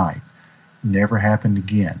that night. Never happened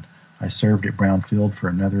again. I served at Brownfield for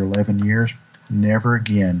another 11 years. Never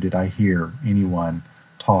again did I hear anyone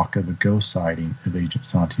talk of a ghost sighting of Agent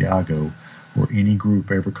Santiago or any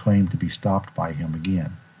group ever claimed to be stopped by him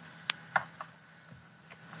again.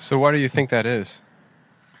 So why do you think that is?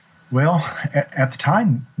 Well, at the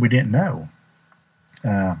time, we didn't know.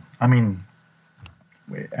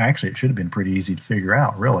 Actually, it should have been pretty easy to figure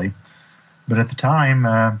out, really. But at the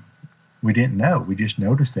time, we didn't know. We just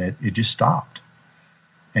noticed that it just stopped.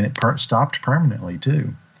 And it stopped permanently,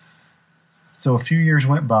 too. So a few years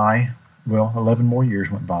went by. 11 more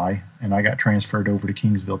years went by, and I got transferred over to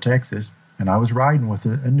Kingsville, Texas, and I was riding with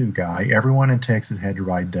a new guy. Everyone in Texas had to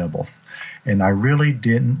ride double, and I really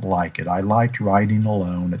didn't like it. I liked riding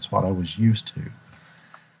alone. It's what I was used to.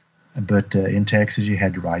 But in Texas, you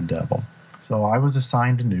had to ride double. So I was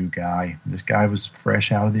assigned a new guy. This guy was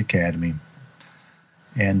fresh out of the academy,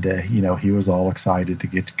 and he was all excited to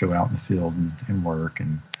get to go out in the field and work,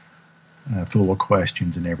 and full of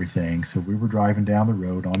questions and everything. So we were driving down the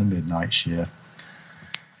road on a midnight shift,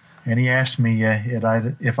 and he asked me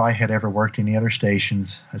if I had ever worked any other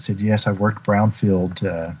stations. I said, yes, I worked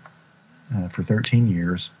Brownfield for 13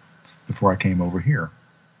 years before I came over here.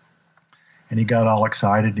 And he got all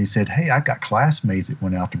excited, and he said, hey, I've got classmates that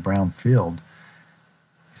went out to Brownfield.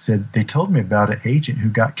 He said, they told me about an agent who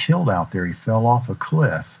got killed out there. He fell off a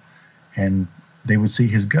cliff, and they would see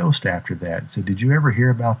his ghost after that. He said, did you ever hear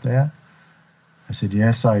about that? I said,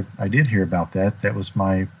 yes, I did hear about that. That was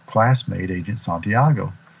my classmate, Agent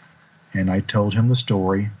Santiago. And I told him the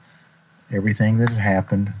story, everything that had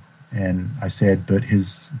happened. And I said, but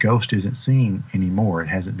his ghost isn't seen anymore. It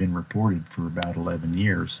hasn't been reported for about 11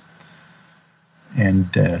 years.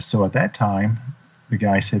 And so at that time, the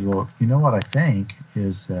guy said, well, you know what I think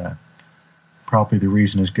is probably the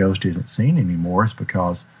reason his ghost isn't seen anymore is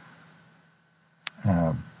because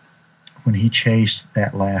when he chased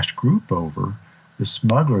that last group over, the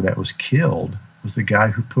smuggler that was killed was the guy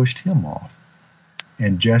who pushed him off.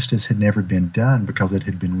 And justice had never been done because it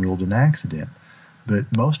had been ruled an accident. But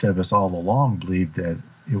most of us all along believed that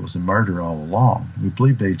it was a murder all along. We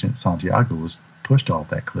believed Agent Santiago was pushed off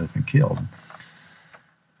that cliff and killed.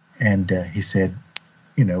 And he said,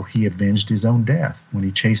 he avenged his own death. When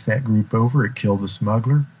he chased that group over, it killed the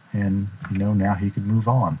smuggler, and, now he could move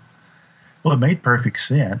on. Well, it made perfect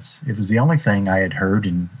sense. It was the only thing I had heard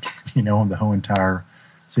in the whole entire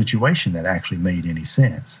situation that actually made any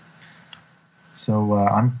sense. So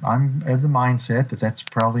I'm of the mindset that that's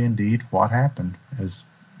probably indeed what happened, as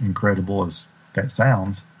incredible as that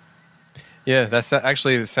sounds. Yeah,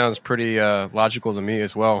 it sounds pretty logical to me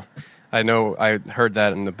as well. I know I heard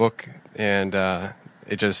that in the book, and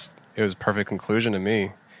it was a perfect conclusion to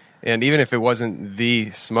me. And even if it wasn't the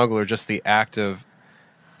smuggler, just the act of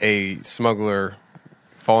a smuggler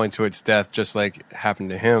falling to its death, just like happened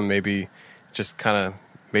to him, maybe just kind of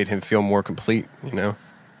made him feel more complete,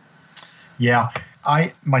 Yeah,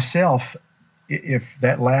 I myself, if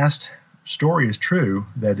that last story is true,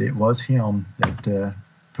 that it was him that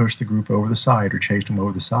pushed the group over the side or chased them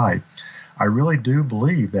over the side, I really do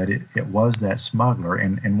believe that it was that smuggler.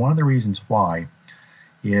 And one of the reasons why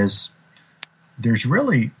is there's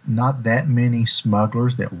really not that many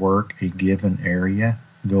smugglers that work a given area.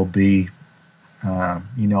 There'll be,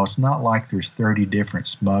 it's not like there's 30 different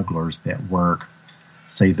smugglers that work,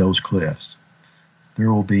 say, those cliffs.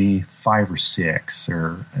 There will be 5 or 6.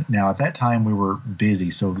 Now, at that time, we were busy,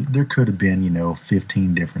 so there could have been,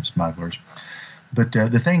 15 different smugglers. But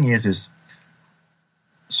the thing is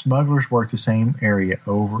smugglers work the same area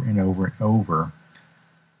over and over and over.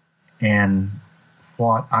 And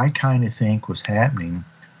what I kind of think was happening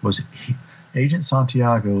was Agent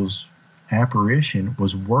Santiago's apparition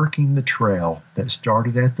was working the trail that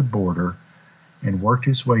started at the border and worked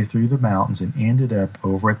its way through the mountains and ended up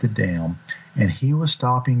over at the dam. And he was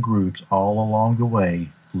stopping groups all along the way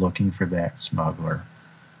looking for that smuggler.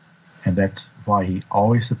 And that's why he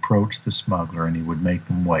always approached the smuggler, and he would make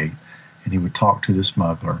them wait, and he would talk to the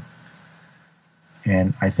smuggler.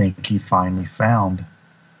 And I think he finally found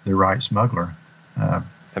the right smuggler. That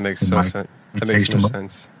makes so sense. That makes so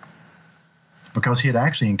sense. Because he had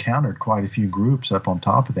actually encountered quite a few groups up on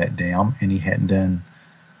top of that dam, and he hadn't done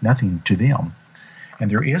nothing to them. And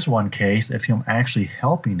there is one case of him actually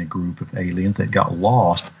helping a group of aliens that got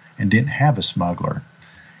lost and didn't have a smuggler.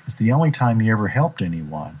 It's the only time he ever helped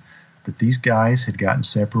anyone. But these guys had gotten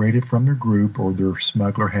separated from their group, or their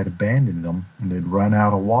smuggler had abandoned them, and they'd run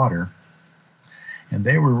out of water. And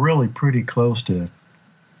they were really pretty close to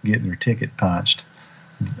getting their ticket punched.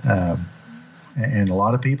 And a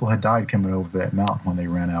lot of people had died coming over that mountain when they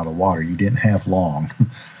ran out of water. You didn't have long.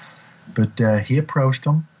 But he approached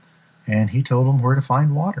them, and he told them where to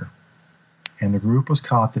find water. And the group was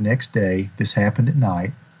caught the next day. This happened at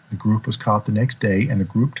night. The group was caught the next day, and the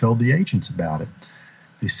group told the agents about it.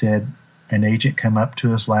 They said, an agent came up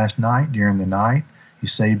to us last night during the night. He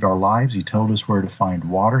saved our lives. He told us where to find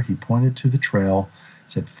water. He pointed to the trail,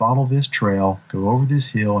 said, follow this trail, go over this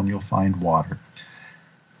hill, and you'll find water.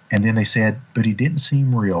 And then they said, but he didn't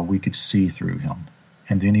seem real. We could see through him.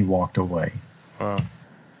 And then he walked away. Wow.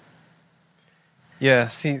 Yeah,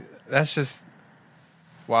 see, that's just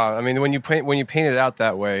Wow. I mean, when you paint it out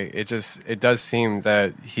that way, it does seem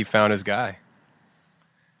that he found his guy.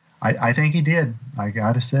 I think he did. I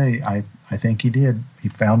got to say, I think he did. He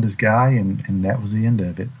found his guy, and that was the end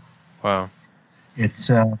of it. Wow. It's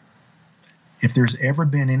if there's ever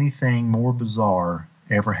been anything more bizarre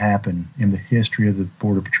ever happen in the history of the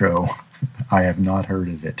Border Patrol, I have not heard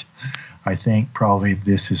of it. I think probably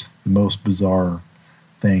this is the most bizarre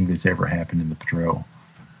thing that's ever happened in the patrol.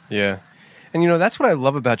 Yeah. And, that's what I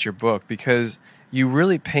love about your book, because you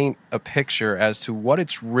really paint a picture as to what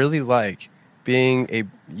it's really like being a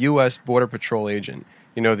U.S. Border Patrol agent,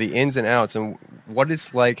 the ins and outs, and what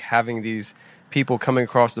it's like having these people coming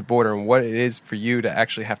across the border, and what it is for you to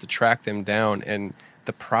actually have to track them down, and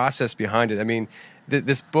the process behind it. I mean,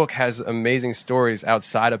 this book has amazing stories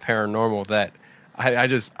outside of paranormal that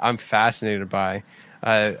I'm fascinated by.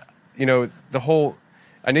 I know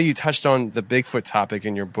you touched on the Bigfoot topic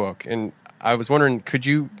in your book, and I was wondering, could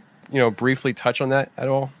you, briefly touch on that at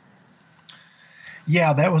all?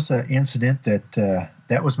 Yeah, that was an incident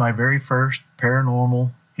that was my very first paranormal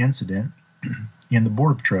incident in the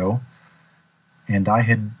Border Patrol, and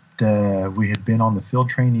we had been on the field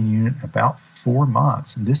training unit about 4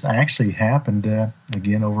 months, and this actually happened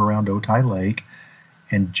again over around Otay Lake,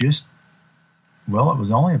 and it was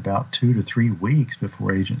only about 2 to 3 weeks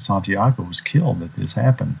before Agent Santiago was killed that this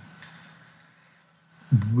happened.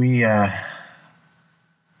 We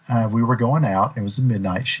were going out. It was a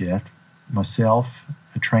midnight shift. Myself,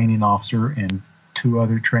 a training officer, and 2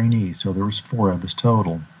 other trainees. So there was 4 of us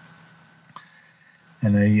total.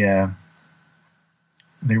 And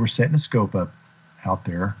they were setting a scope up out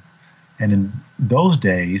there. And in those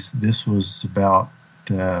days, this was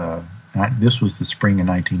the spring of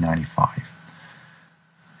 1995.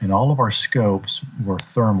 And all of our scopes were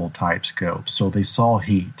thermal type scopes, so they saw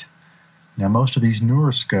heat. Now, most of these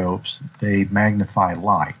newer scopes, they magnify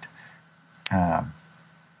light. And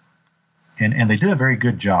they do a very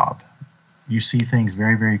good job. You see things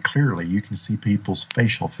very, very clearly. You can see people's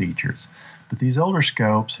facial features. But these older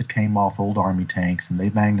scopes had came off old Army tanks, and they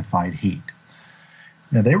magnified heat.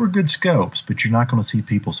 Now, they were good scopes, but you're not going to see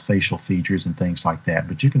people's facial features and things like that.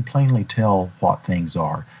 But you can plainly tell what things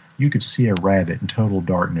are. You could see a rabbit in total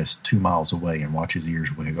darkness 2 miles away and watch his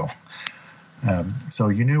ears wiggle. So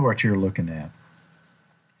you knew what you were looking at.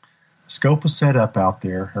 Scope was set up out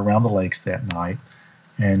there around the lakes that night,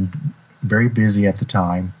 and very busy at the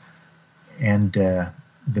time. And the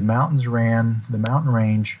mountain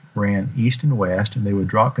range ran east and west, and they would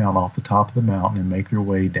drop down off the top of the mountain and make their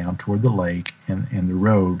way down toward the lake and the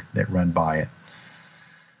road that run by it.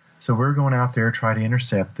 So we were going out there to try to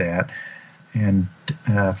intercept that, and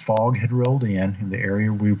fog had rolled in the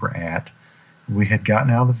area we were at. We had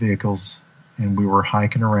gotten out of the vehicles, and we were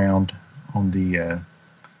hiking around on the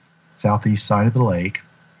southeast side of the lake.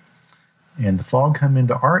 And the fog come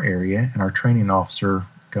into our area, and our training officer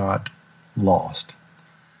got lost.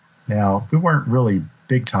 Now, we weren't really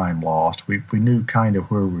big-time lost. We knew kind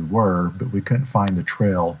of where we were, but we couldn't find the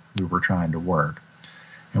trail we were trying to work.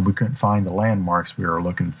 And we couldn't find the landmarks we were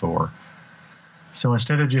looking for. So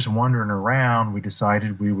instead of just wandering around, we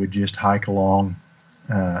decided we would just hike along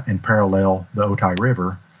and parallel the Otay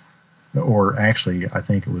River, or actually, I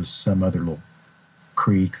think it was some other little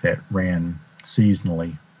creek that ran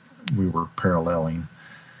seasonally. We were paralleling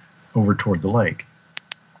over toward the lake.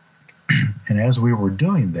 And as we were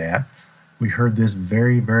doing that, we heard this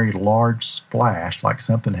very, very large splash, like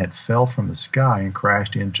something had fell from the sky and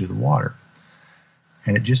crashed into the water.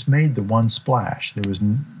 And it just made the one splash. There was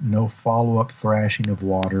no follow-up thrashing of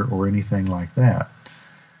water or anything like that.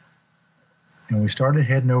 And we started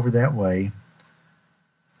heading over that way,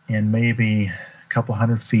 and maybe a couple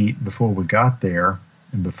 100 feet before we got there,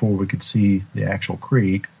 and before we could see the actual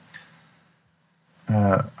creek,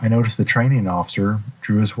 I noticed the training officer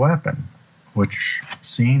drew his weapon, which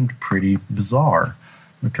seemed pretty bizarre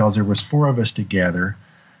because there was 4 of us together,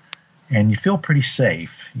 and you feel pretty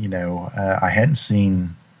safe. I hadn't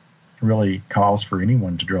seen really cause for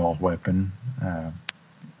anyone to draw a weapon,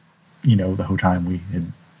 the whole time we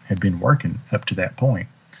had been working up to that point.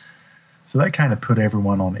 So that kind of put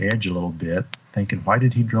everyone on edge a little bit, thinking, why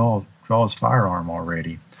did he draw his firearm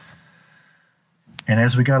already? And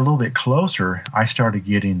as we got a little bit closer, I started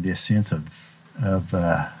getting this sense of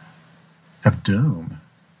doom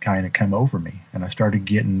kind of come over me, and I started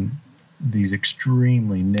getting these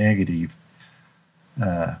extremely negative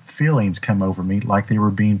feelings come over me, like they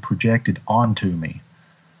were being projected onto me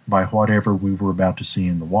by whatever we were about to see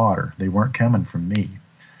in the water. They weren't coming from me.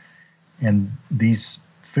 And these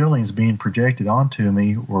feelings being projected onto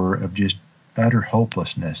me were of just utter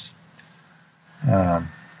hopelessness.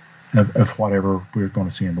 of whatever we were going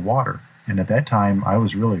to see in the water. And at that time, I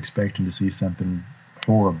was really expecting to see something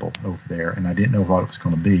horrible over there, and I didn't know what it was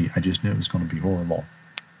going to be. I just knew it was going to be horrible.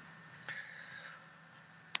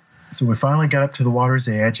 So we finally got up to the water's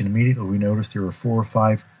edge, and immediately we noticed there were 4 or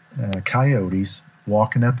 5 coyotes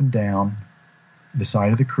walking up and down the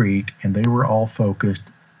side of the creek, and they were all focused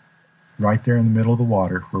right there in the middle of the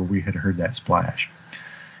water where we had heard that splash.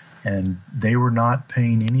 And they were not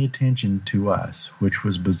paying any attention to us, which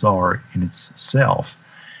was bizarre in itself.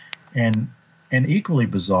 And equally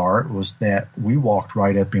bizarre was that we walked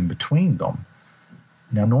right up in between them.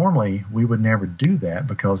 Now, normally we would never do that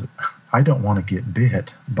because I don't want to get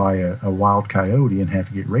bit by a wild coyote and have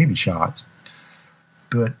to get rabies shots.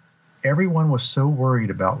 But everyone was so worried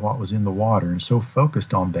about what was in the water and so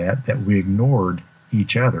focused on that we ignored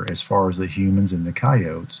each other as far as the humans and the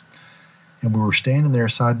coyotes. And we were standing there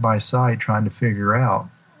side by side trying to figure out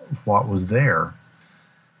what was there.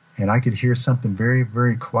 And I could hear something very,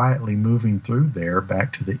 very quietly moving through there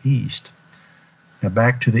back to the east. Now,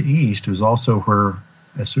 back to the east was also where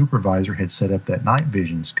a supervisor had set up that night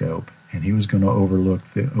vision scope, and he was going to overlook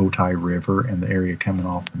the Otay River and the area coming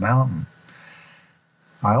off the mountain.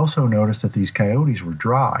 I also noticed that these coyotes were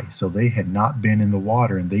dry, so they had not been in the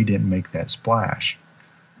water and they didn't make that splash.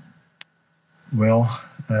 Well,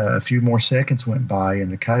 a few more seconds went by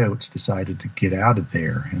and the coyotes decided to get out of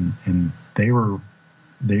there, and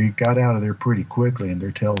they got out of there pretty quickly, and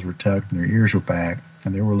their tails were tucked and their ears were back,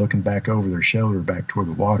 and they were looking back over their shoulder back toward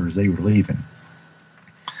the water as they were leaving.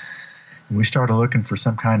 And we started looking for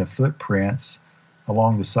some kind of footprints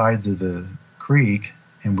along the sides of the creek,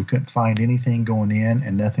 and we couldn't find anything going in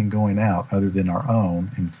and nothing going out other than our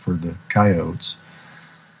own and for the coyotes.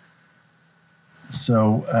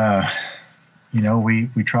 So,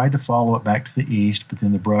 we tried to follow it back to the east, but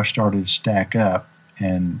then the brush started to stack up,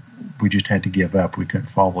 and we just had to give up. We couldn't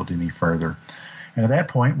follow it any further. And at that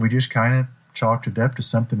point, we just kind of chalked it up to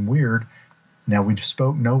something weird. Now, we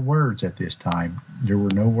spoke no words at this time. There were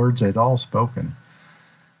no words at all spoken.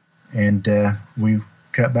 And we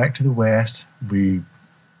cut back to the west. We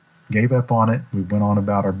gave up on it. We went on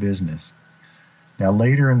about our business. Now,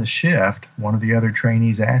 later in the shift, one of the other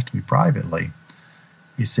trainees asked me privately,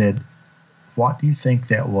 he said, "What do you think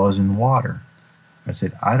that was in the water?" I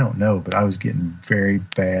said, "I don't know, but I was getting very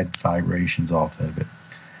bad vibrations off of it."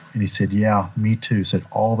 And he said, "Yeah, me too." Said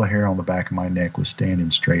all the hair on the back of my neck was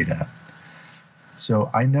standing straight up.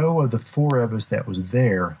 So I know of the 4 of us that was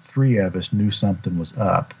there, 3 of us knew something was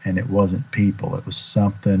up, and it wasn't people. It was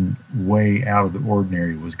something way out of the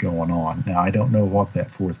ordinary was going on. Now, I don't know what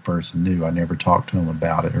that 4th person knew. I never talked to him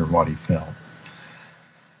about it or what he felt.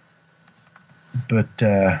 But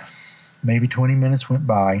maybe 20 minutes went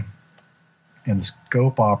by, and the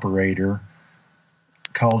scope operator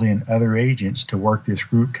called in other agents to work this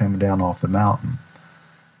group coming down off the mountain.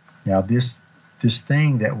 Now, this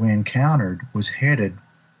thing that we encountered was headed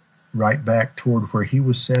right back toward where he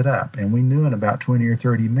was set up, and we knew in about 20 or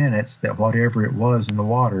 30 minutes that whatever it was in the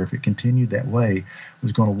water, if it continued that way,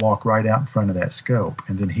 was going to walk right out in front of that scope,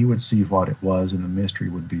 and then he would see what it was, and the mystery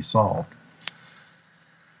would be solved.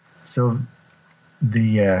 So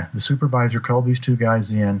the supervisor called these 2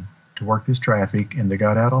 guys in to work this traffic, and they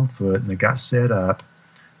got out on foot, and they got set up,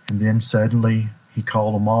 and then suddenly he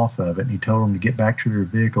called them off of it, and he told them to get back to their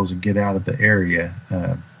vehicles and get out of the area,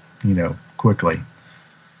 quickly.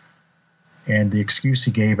 And the excuse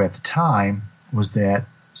he gave at the time was that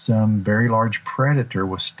some very large predator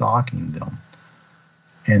was stalking them.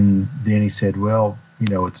 And then he said, well,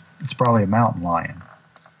 it's probably a mountain lion.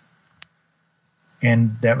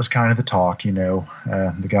 And that was kind of the talk,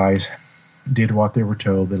 the guys did what they were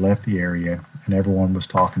told. They left the area, and everyone was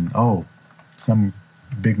talking, some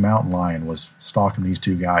big mountain lion was stalking these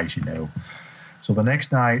 2 guys, So the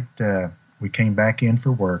next night, we came back in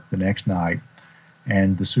for work the next night,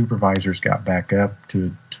 and the supervisors got back up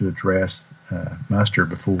to address muster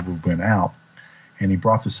before we went out, and he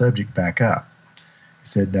brought the subject back up. He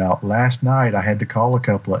said, now, last night I had to call a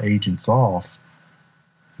couple of agents off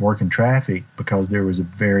working traffic because there was a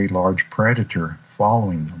very large predator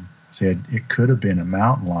following them. He said it could have been a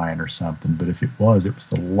mountain lion or something, but if it was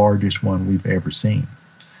the largest one we've ever seen.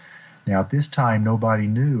 Now, at this time, nobody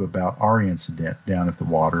knew about our incident down at the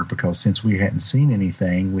water because since we hadn't seen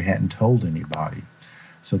anything, we hadn't told anybody.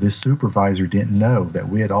 So this supervisor didn't know that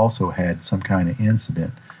we had also had some kind of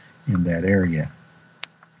incident in that area.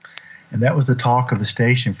 And that was the talk of the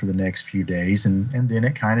station for the next few days, and then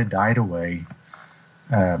it kind of died away.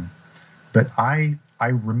 But I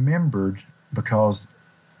remembered because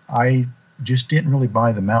I just didn't really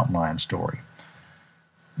buy the mountain lion story.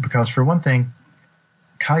 Because for one thing,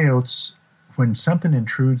 coyotes when something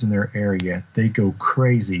intrudes in their area, they go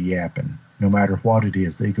crazy yapping. No matter what it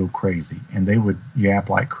is, they go crazy. And they would yap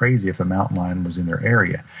like crazy if a mountain lion was in their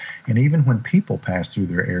area. And even when people pass through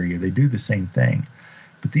their area, they do the same thing.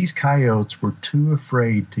 But these coyotes were too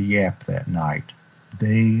afraid to yap that night.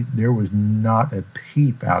 There was not a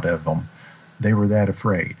peep out of them. They were that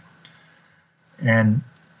afraid. And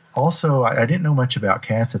also, I didn't know much about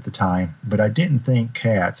cats at the time, but I didn't think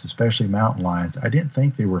cats, especially mountain lions, I didn't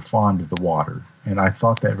think they were fond of the water. And I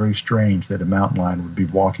thought that very strange that a mountain lion would be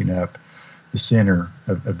walking up the center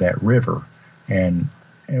of that river, and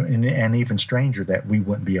even stranger that we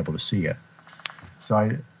wouldn't be able to see it. So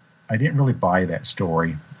I didn't really buy that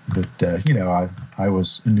story, but I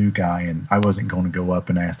was a new guy, and I wasn't going to go up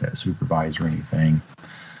and ask that supervisor anything.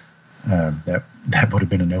 That would have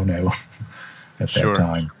been a no-no at that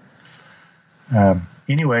time.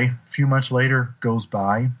 Anyway, a few months later goes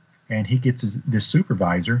by, and this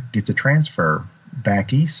supervisor gets a transfer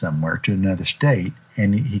back east somewhere to another state,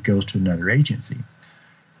 and he goes to another agency.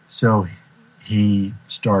 So he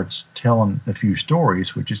starts telling a few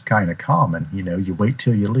stories, which is kind of common. You wait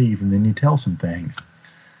till you leave, and then you tell some things.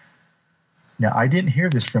 Now, I didn't hear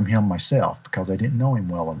this from him myself because I didn't know him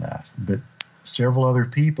well enough, but several other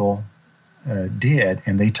people did,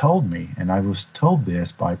 and they told me, and I was told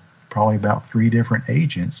this by probably about 3 different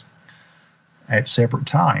agents at separate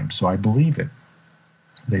times, so I believe it.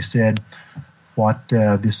 They said what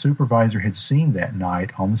this supervisor had seen that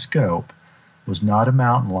night on the scope was not a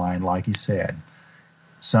mountain lion like he said.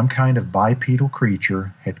 Some kind of bipedal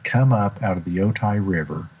creature had come up out of the Otay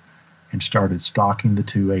River and started stalking the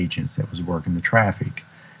 2 agents that was working the traffic.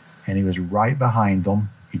 And he was right behind them.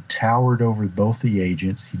 He towered over both the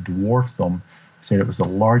agents. He dwarfed them. Said it was the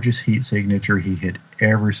largest heat signature he had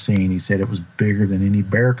ever seen. He said it was bigger than any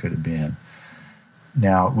bear could have been.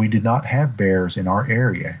 Now, we did not have bears in our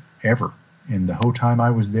area, ever. In the whole time I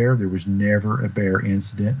was there was never a bear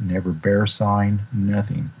incident, never bear sign,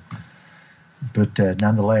 nothing. But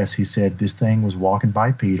nonetheless, he said this thing was walking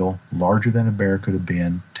bipedal, larger than a bear could have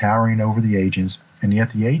been, towering over the agents, and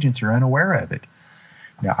yet the agents are unaware of it.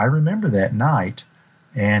 Now, I remember that night,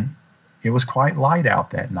 and it was quite light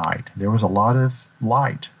out that night. There was a lot of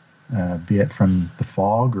light, be it from the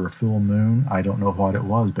fog or a full moon. I don't know what it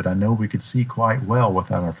was, but I know we could see quite well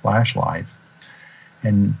without our flashlights.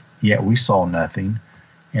 And yet we saw nothing.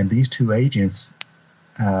 And these 2 agents,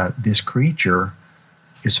 this creature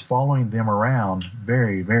is following them around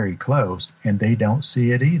very, very close, and they don't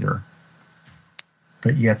see it either.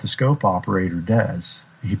 But yet the scope operator does.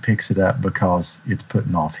 He picks it up because it's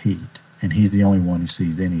putting off heat, and he's the only one who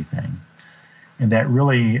sees anything. And that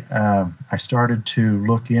really, I started to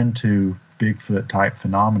look into Bigfoot-type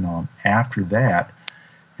phenomenon after that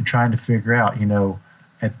and trying to figure out,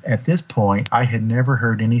 at this point, I had never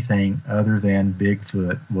heard anything other than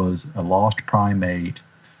Bigfoot was a lost primate,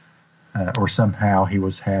 or somehow he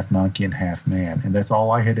was half monkey and half man. And that's all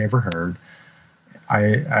I had ever heard.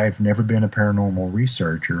 I've never been a paranormal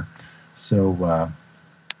researcher. So,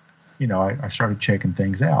 I started checking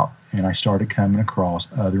things out. And I started coming across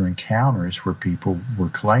other encounters where people were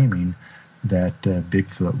claiming that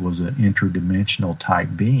Bigfoot was an interdimensional type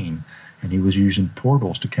being, and he was using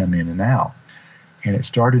portals to come in and out. And it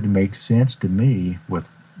started to make sense to me with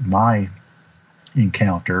my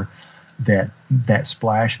encounter that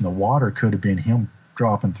splash in the water could have been him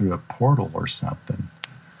dropping through a portal or something,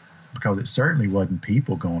 because it certainly wasn't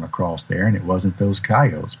people going across there, and it wasn't those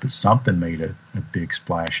coyotes, but something made a big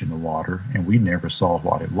splash in the water, and we never saw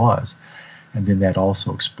what it was. And then that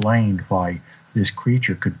also explained why this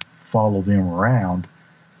creature could follow them around,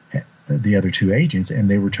 the other 2 agents, and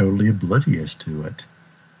they were totally oblivious to it.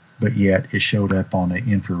 But yet it showed up on an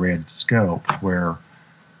infrared scope where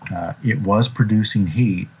it was producing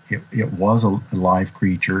heat. It was a live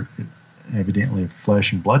creature, evidently a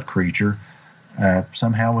flesh and blood creature,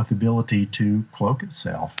 somehow with the ability to cloak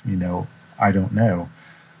itself. I don't know.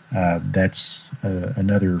 That's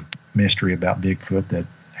another mystery about Bigfoot that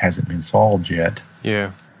hasn't been solved yet.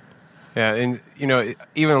 Yeah. And,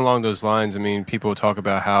 even along those lines, people talk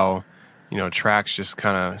about how, tracks just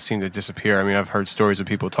kind of seem to disappear. I've heard stories of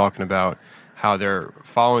people talking about how they're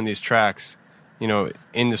following these tracks,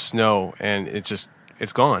 in the snow, and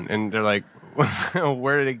it's gone. And they're like,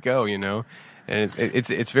 where did it go, And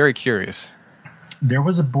it's very curious. There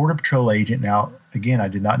was a Border Patrol agent. Now, again, I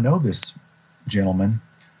did not know this gentleman.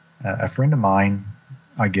 A friend of mine,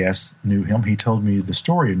 I guess, knew him. He told me the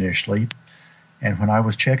story initially. And when I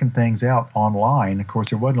was checking things out online, of course,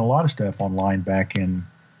 there wasn't a lot of stuff online back in,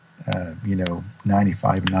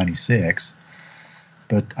 95 and 96.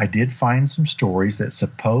 But I did find some stories that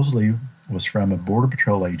supposedly was from a Border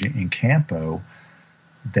Patrol agent in Campo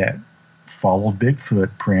that followed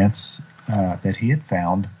Bigfoot prints that he had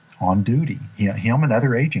found on duty. Him and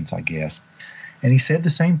other agents, I guess. And he said the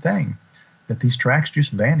same thing, that these tracks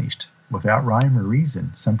just vanished without rhyme or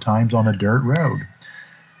reason, sometimes on a dirt road.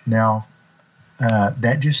 Now,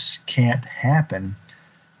 that just can't happen.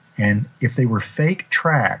 And if they were fake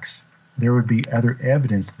tracks, there would be other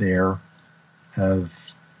evidence there of,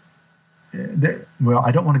 well,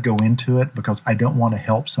 I don't want to go into it because I don't want to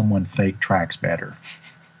help someone fake tracks better.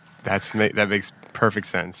 That makes perfect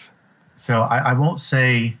sense. So I won't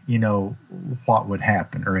say, what would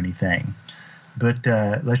happen or anything. But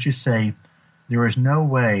let's just say there is no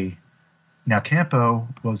way. Now, Campo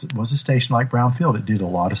was a station like Brownfield. It did a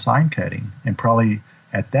lot of sign cutting. And probably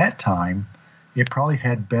at that time, it probably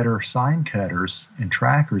had better sign cutters and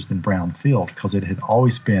trackers than Brownfield because it had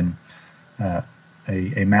always been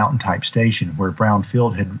a mountain-type station, where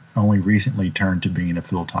Brownfield had only recently turned to being a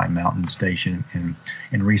full-time mountain station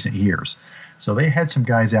in recent years. So they had some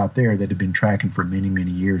guys out there that had been tracking for many,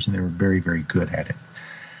 many years, and they were very, very good at it.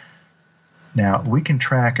 Now, we can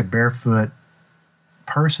track a barefoot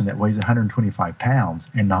person that weighs 125 pounds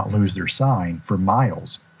and not lose their sign for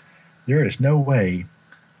miles. There is no way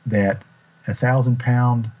that a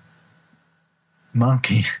 1,000-pound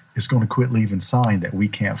monkey is going to quit leaving sign that we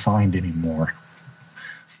can't find anymore.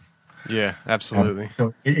 Yeah, absolutely.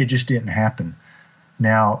 So it just didn't happen.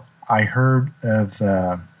 Now, I heard of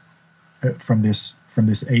from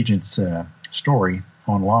this agent's story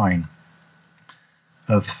online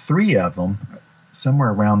of 3 of them somewhere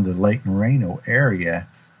around the Lake Moreno area,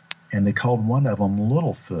 and they called one of them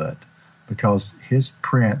Littlefoot because his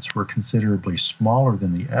prints were considerably smaller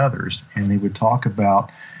than the others, and they would talk about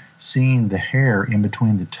seeing the hair in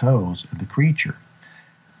between the toes of the creature.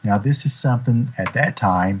 Now, this is something at that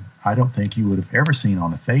time I don't think you would have ever seen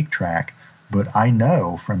on a fake track, but I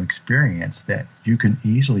know from experience that you can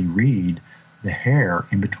easily read the hair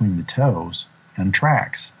in between the toes on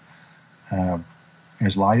tracks.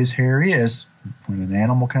 As light as hair is, when an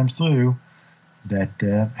animal comes through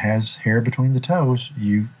that has hair between the toes,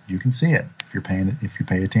 you can see it if you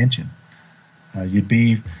pay attention. You'd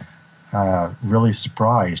be really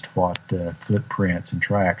surprised what footprints and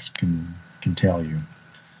tracks can tell you.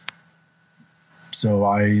 So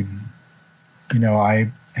I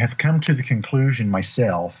have come to the conclusion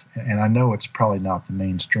myself, and I know it's probably not the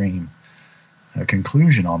mainstream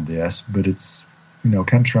conclusion on this, but it's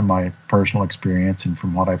comes from my personal experience and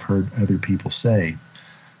from what I've heard other people say.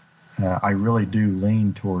 I really do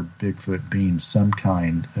lean toward Bigfoot being some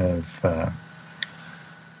kind of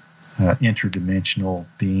interdimensional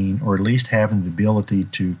being, or at least having the ability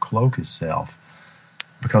to cloak itself,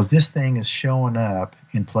 because this thing is showing up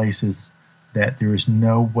in places that there is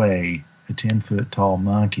no way a 10-foot tall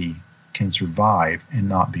monkey can survive and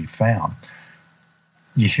not be found.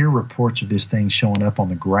 You hear reports of this thing showing up on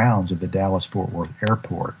the grounds of the Dallas-Fort Worth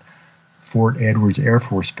Airport, Fort Edwards Air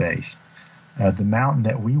Force Base. The mountain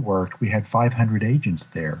that we worked, we had 500 agents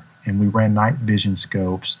there, and we ran night vision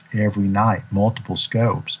scopes every night, multiple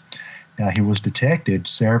scopes. Now, he was detected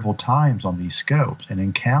several times on these scopes and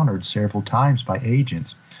encountered several times by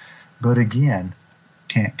agents, but again,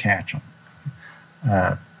 can't catch them.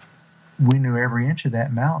 We knew every inch of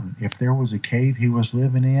that mountain. If there was a cave he was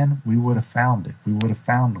living in, we would have found it. We would have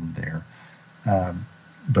found him there.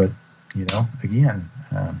 But, again,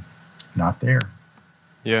 not there.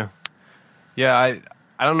 Yeah. Yeah, I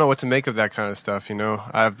don't know what to make of that kind of stuff,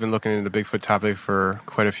 I've been looking into the Bigfoot topic for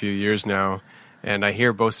quite a few years now, and I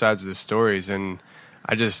hear both sides of the stories, and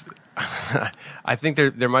I just I think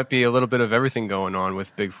there might be a little bit of everything going on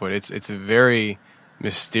with Bigfoot. It's a very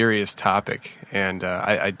mysterious topic, and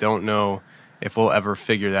I don't know if we'll ever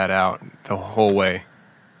figure that out the whole way.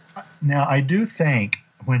 Now, I do think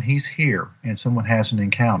when he's here and someone has an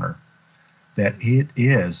encounter, that it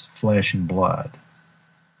is flesh and blood,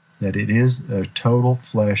 that it is a total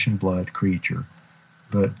flesh and blood creature.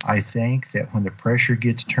 But I think that when the pressure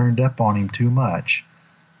gets turned up on him too much,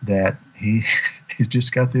 that he's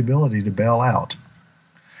just got the ability to bail out.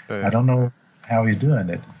 I don't know how he's doing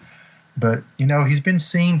it. But, he's been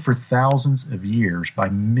seen for thousands of years by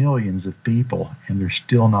millions of people, and there's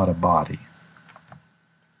still not a body.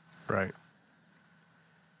 Right.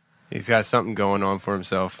 He's got something going on for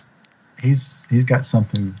himself. He's got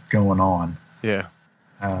something going on. Yeah.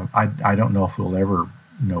 I don't know if we'll ever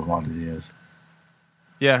know what it is.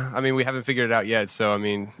 Yeah, we haven't figured it out yet, so,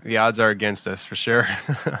 the odds are against us for sure.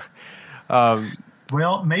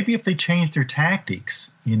 Well, maybe if they change their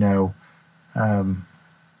tactics,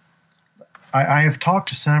 I have talked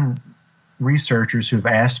to some researchers who have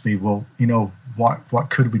asked me, well, what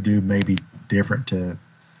could we do maybe different to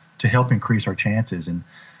help increase our chances. And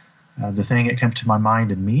the thing that comes to my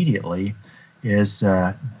mind immediately is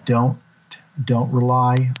don't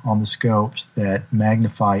rely on the scopes that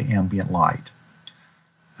magnify ambient light.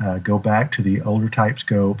 Go back to the older type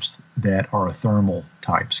scopes that are a thermal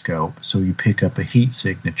type scope, so you pick up a heat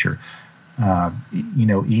signature.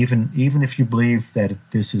 Even if you believe that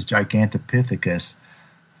this is Gigantopithecus,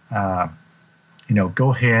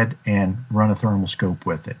 go ahead and run a thermal scope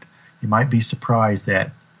with it. You might be surprised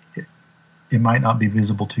that it might not be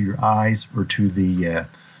visible to your eyes or to the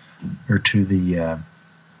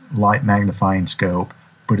light magnifying scope,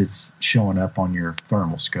 but it's showing up on your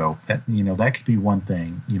thermal scope. That could be one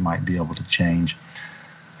thing you might be able to change.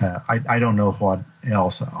 I don't know what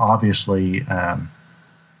else. Obviously,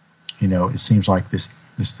 it seems like this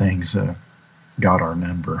thing's got our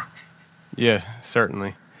number. Yeah,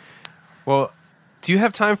 certainly. Well, do you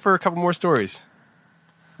have time for a couple more stories?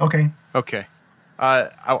 Okay.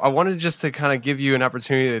 I wanted just to kind of give you an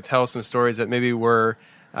opportunity to tell some stories that maybe were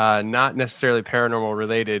not necessarily paranormal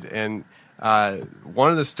related. And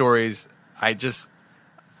one of the stories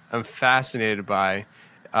I'm fascinated by,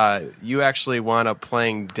 you actually wound up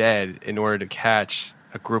playing dead in order to catch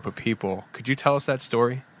a group of people. Could you tell us that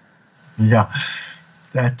story? Yeah,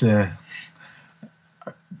 that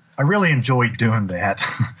I really enjoyed doing that.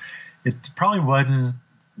 It probably wasn't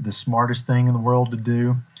the smartest thing in the world to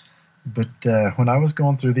do, but when I was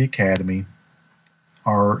going through the academy,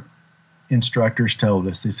 our instructors told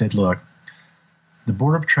us, they said, look, the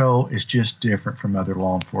Border Patrol is just different from other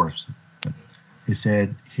law enforcement. They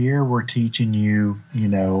said, here we're teaching you,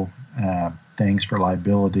 things for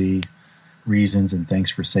liability reasons and things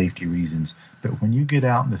for safety reasons. But when you get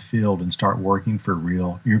out in the field and start working for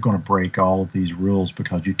real, you're going to break all of these rules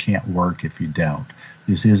because you can't work if you don't.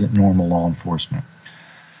 This isn't normal law enforcement.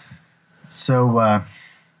 So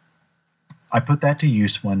I put that to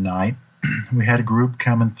use one night. We had a group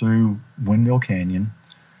coming through Windmill Canyon,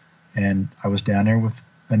 and I was down there with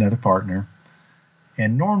another partner.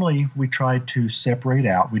 And normally we tried to separate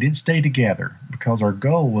out. We didn't stay together because our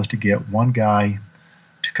goal was to get one guy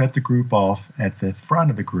to cut the group off at the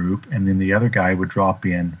front of the group, and then the other guy would drop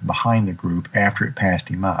in behind the group after it passed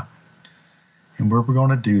him up. And we were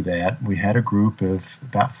going to do that. We had a group of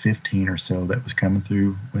about 15 or so that was coming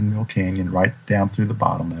through Windmill Canyon right down through the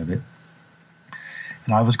bottom of it.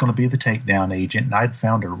 And I was going to be the takedown agent, and I'd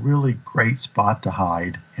found a really great spot to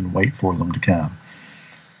hide and wait for them to come.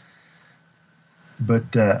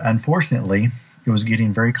 But unfortunately, it was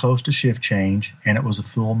getting very close to shift change, and it was a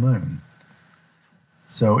full moon.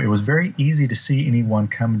 So it was very easy to see anyone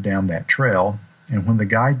coming down that trail. And when the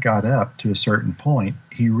guide got up to a certain point,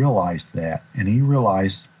 he realized that. And he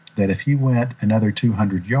realized that if he went another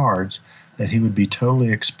 200 yards, that he would be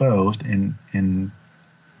totally exposed and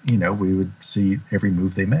we would see every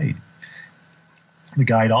move they made. The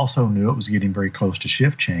guide also knew it was getting very close to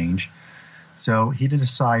shift change. So he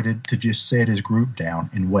decided to just set his group down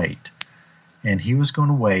and wait. And he was going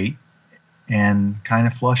to wait and kind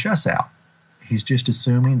of flush us out. He's just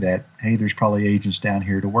assuming that, hey, there's probably agents down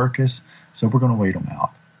here to work us, so we're going to wait them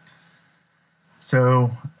out.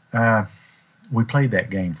 So we played that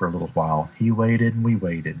game for a little while. He waited and we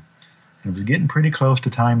waited. And it was getting pretty close to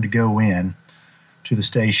time to go in to the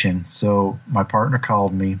station, so my partner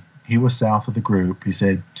called me. He was south of the group. He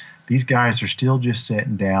said, these guys are still just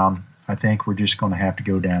sitting down. I think we're just going to have to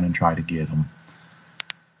go down and try to get them.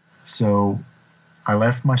 So I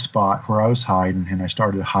left my spot where I was hiding, and I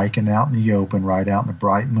started hiking out in the open, right out in the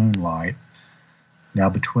bright moonlight. Now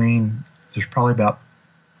there's probably about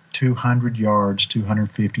 200 yards,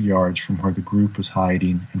 250 yards from where the group was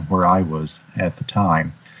hiding and where I was at the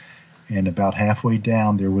time. And about halfway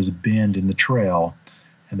down, there was a bend in the trail,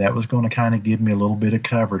 and that was going to kind of give me a little bit of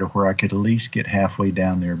cover to where I could at least get halfway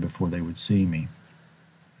down there before they would see me.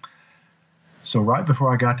 So right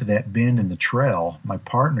before I got to that bend in the trail, my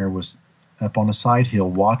partner was up on a side hill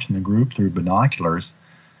watching the group through binoculars,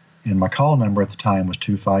 and my call number at the time was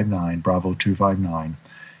 259, Bravo 259.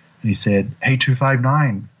 And he said, hey,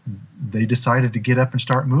 259, they decided to get up and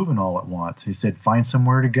start moving all at once. He said, find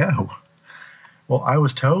somewhere to go. Well, I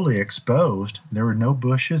was totally exposed. There were no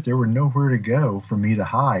bushes. There were nowhere to go for me to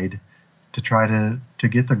hide to try to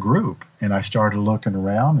get the group. And I started looking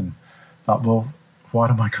around and thought, well, what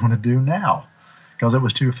am I going to do now? Because it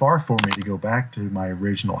was too far for me to go back to my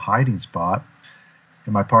original hiding spot.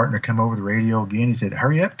 And my partner come over the radio again. He said,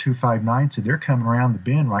 hurry up, 259. He said, they're coming around the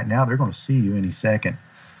bend right now. They're going to see you any second.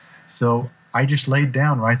 So I just laid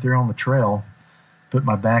down right there on the trail, put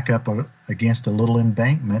my back up against a little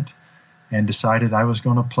embankment, and decided I was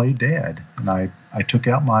going to play dead. And I took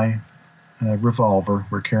out my revolver.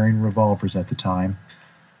 We're carrying revolvers at the time.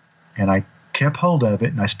 And I kept hold of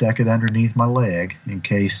it, and I stuck it underneath my leg in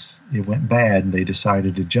case it went bad and they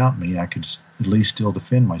decided to jump me. I could at least still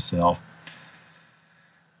defend myself.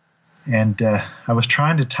 And I was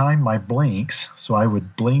trying to time my blinks so I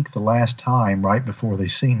would blink the last time right before they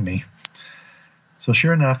seen me. So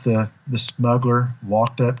sure enough, the smuggler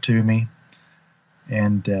walked up to me,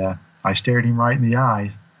 and I stared him right in the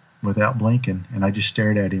eye without blinking, and I just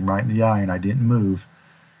stared at him right in the eye, and I didn't move.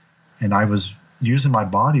 And I was using my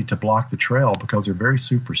body to block the trail because they're very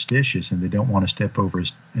superstitious and they don't want to step over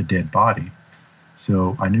a dead body.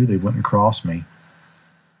 So I knew they wouldn't cross me.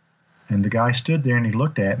 And the guy stood there and he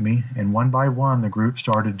looked at me, and one by one the group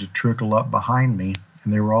started to trickle up behind me,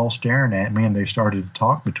 and they were all staring at me, and they started to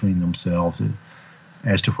talk between themselves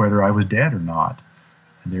as to whether I was dead or not.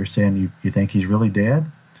 And they're saying, you think he's really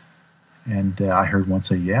dead? And I heard one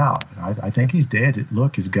say, yeah, I think he's dead.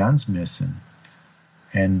 Look, his gun's missing.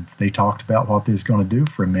 And they talked about what they was going to do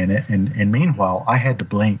for a minute. And meanwhile, I had to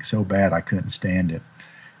blink so bad I couldn't stand it.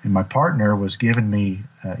 And my partner was giving me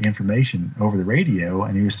information over the radio,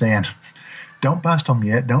 and he was saying, don't bust them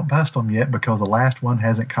yet, because the last one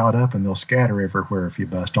hasn't caught up, and they'll scatter everywhere if you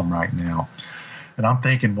bust them right now. And I'm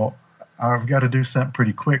thinking, well, I've got to do something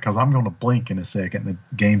pretty quick because I'm going to blink in a second, and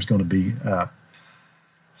the game's going to be up.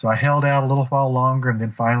 So I held out a little while longer, and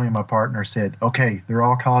then finally my partner said, okay, they're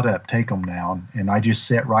all caught up. Take them now. And I just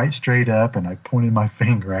sat right straight up, and I pointed my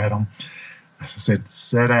finger at them. I said,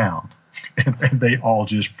 sit down. And they all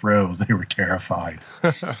just froze. They were terrified.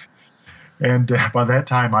 And by that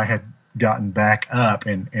time, I had gotten back up,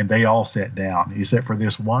 and they all sat down, except for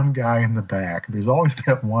this one guy in the back. There's always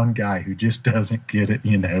that one guy who just doesn't get it,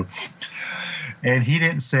 And he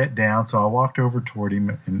didn't sit down, so I walked over toward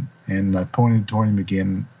him, and I pointed toward him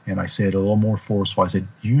again, and I said a little more forceful. I said,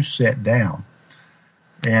 you sit down.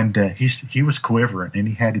 And he was quivering, and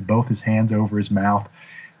he had both his hands over his mouth.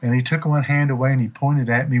 And he took one hand away, and he pointed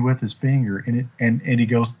at me with his finger, and he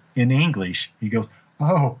goes, in English, he goes,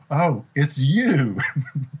 oh, it's you.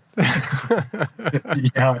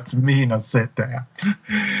 Yeah, it's me, and I sat down.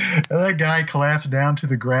 And that guy collapsed down to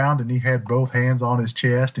the ground, and he had both hands on his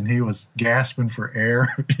chest, and he was gasping for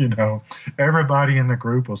air. Everybody in the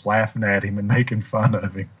group was laughing at him and making fun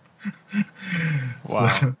of him. Wow.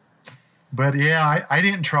 So, but yeah, I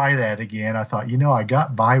didn't try that again. I thought, I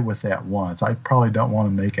got by with that once. I probably don't want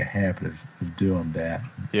to make a habit of doing that.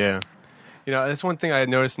 Yeah. That's one thing I had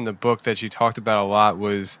noticed in the book that you talked about a lot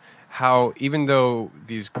was how even though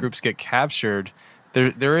these groups get captured,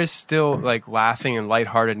 there is still like laughing and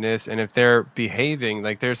lightheartedness, and if they're behaving,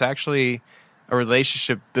 like there's actually a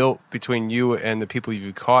relationship built between you and the people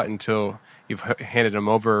you've caught until you've handed them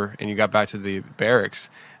over and you got back to the barracks.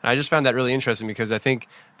 And I just found that really interesting because I think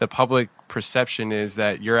the public perception is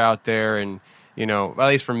that you're out there and, at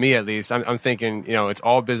least for me, I'm thinking, it's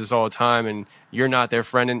all business all the time and you're not their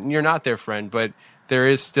friend and you're not their friend, but there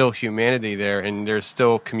is still humanity there and there's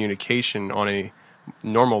still communication on a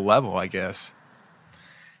normal level, I guess.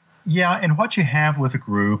 Yeah, and what you have with a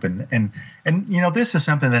group, and this is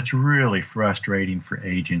something that's really frustrating for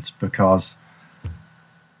agents because,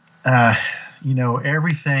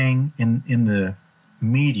 everything in the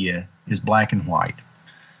media is black and white.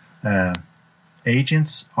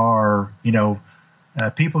 Agents are,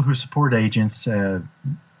 people who support agents,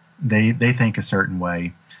 they think a certain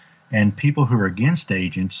way. And people who are against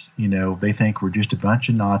agents, they think we're just a bunch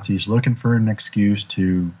of Nazis looking for an excuse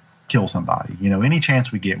to kill somebody. Any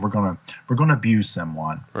chance we get, we're gonna abuse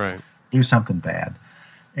someone, right? Do something bad.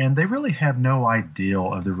 And they really have no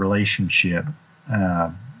ideal of the relationship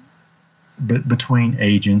between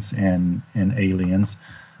agents and aliens.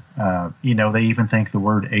 They even think the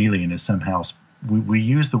word alien is somehow. We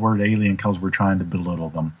use the word alien because we're trying to belittle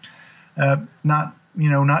them. Not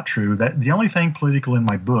true. That the only thing political in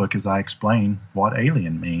my book is I explain what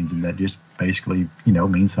alien means, and that just basically,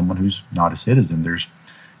 means someone who's not a citizen. There's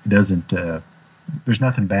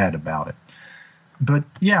nothing bad about it. But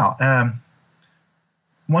yeah,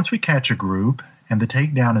 once we catch a group and the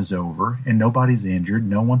takedown is over and nobody's injured,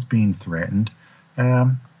 no one's being threatened,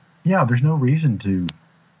 there's no reason to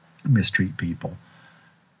mistreat people.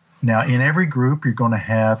 Now, in every group, you're going to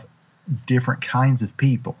have different kinds of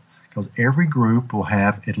people because every group will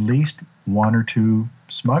have at least one or two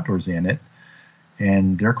smugglers in it,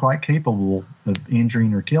 and they're quite capable of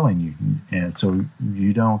injuring or killing you. And so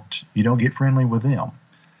you don't get friendly with them.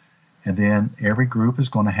 And then every group is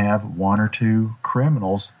going to have one or two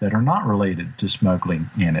criminals that are not related to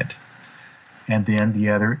smuggling in it. And then the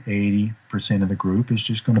other 80% of the group is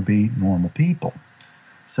just going to be normal people.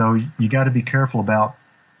 So you got to be careful about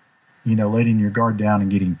letting your guard down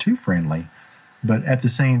and getting too friendly. But at the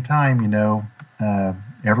same time,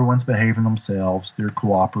 everyone's behaving themselves. They're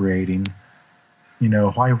cooperating.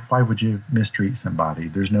 Why would you mistreat somebody?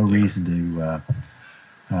 There's no reason to.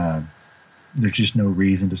 There's just no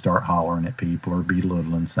reason to start hollering at people or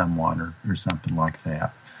belittling someone or something like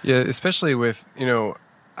that. Yeah, especially with,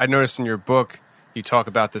 I noticed in your book you talk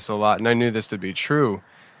about this a lot, and I knew this to be true.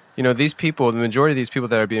 These people, the majority of these people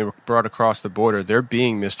that are being brought across the border, they're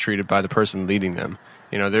being mistreated by the person leading them.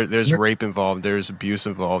 There's rape involved, there's abuse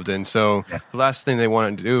involved, and so the last thing they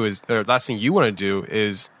want to do is, or last thing you want to do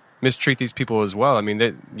is mistreat these people as well. I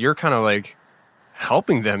mean, you're kind of like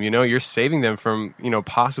helping them, you're saving them from,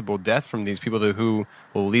 possible death from these people who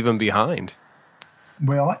will leave them behind.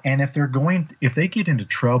 Well, and if they get into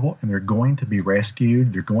trouble and they're going to be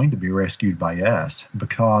rescued, they're going to be rescued by us,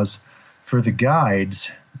 because for the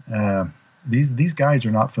guides, these guides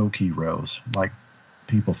are not folk heroes like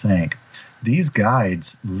people think. These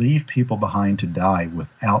guides leave people behind to die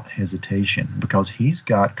without hesitation, because he's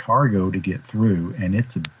got cargo to get through, and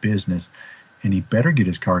it's a business. And he better get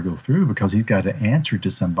his cargo through, because he's got to answer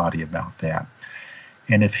to somebody about that.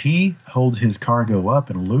 And if he holds his cargo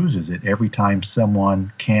up and loses it every time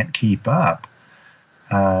someone can't keep up,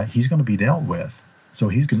 he's going to be dealt with. So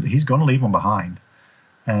he's going to leave them behind.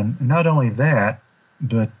 And not only that,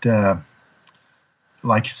 but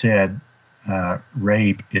like you said,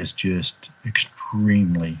 rape is just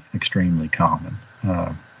extremely, extremely common.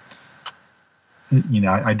 I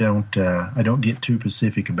don't get too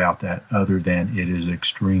specific about that, other than it is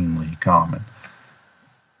extremely common.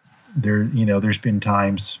 There's been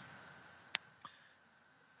times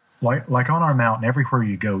like on our mountain, everywhere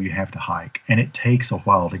you go, you have to hike, and it takes a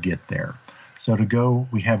while to get there. So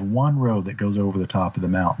we have one road that goes over the top of the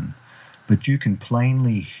mountain, but you can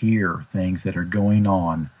plainly hear things that are going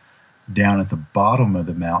on down at the bottom of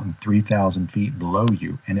the mountain, 3,000 feet below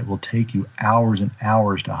you, and it will take you hours and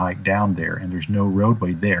hours to hike down there, and there's no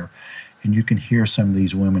roadway there. And you can hear some of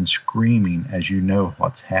these women screaming as you know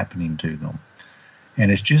what's happening to them.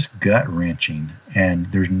 And it's just gut-wrenching, and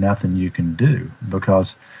there's nothing you can do,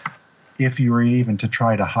 because if you were even to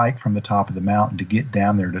try to hike from the top of the mountain to get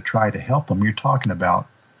down there to try to help them, you're talking about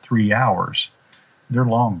 3 hours. They're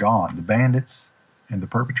long gone. The bandits and the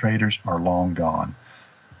perpetrators are long gone.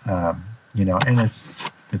 And it's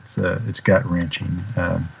gut wrenching.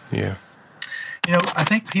 I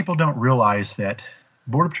think people don't realize that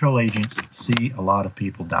Border Patrol agents see a lot of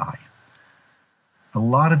people die. A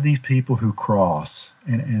lot of these people who cross,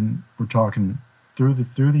 and we're talking through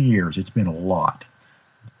the years, it's been a lot.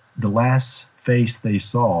 The last face they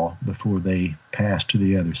saw before they passed to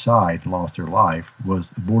the other side and lost their life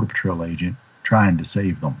was a Border Patrol agent trying to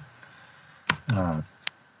save them.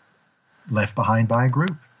 Left behind by a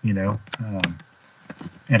group.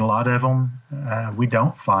 And a lot of them we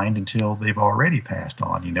don't find until they've already passed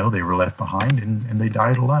on. They were left behind and they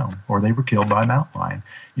died alone, or they were killed by a mountain lion.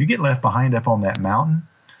 You get left behind up on that mountain,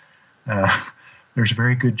 there's a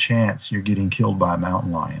very good chance you're getting killed by a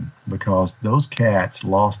mountain lion, because those cats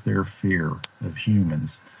lost their fear of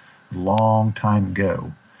humans a long time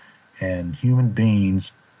ago. And human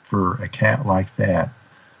beings, for a cat like that,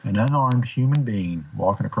 an unarmed human being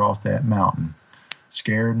walking across that mountain,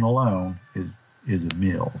 scared and alone, is a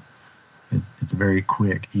meal. It's a very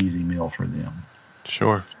quick, easy meal for them.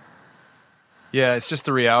 Sure. Yeah, it's just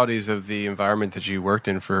the realities of the environment that you worked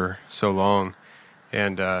in for so long.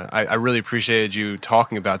 And I really appreciated you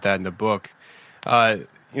talking about that in the book. To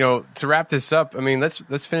wrap this up, I mean,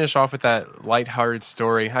 let's finish off with that lighthearted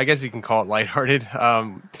story. I guess you can call it lighthearted.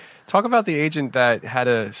 Talk about the agent that had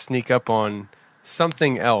to sneak up on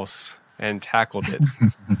something else and tackled it.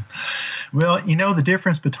 Well, the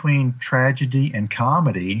difference between tragedy and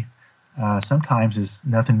comedy sometimes is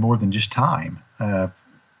nothing more than just time.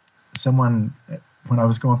 When I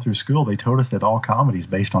was going through school, they told us that all comedy is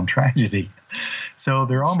based on tragedy. So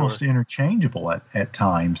they're almost interchangeable at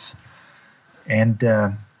times. And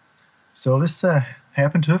so this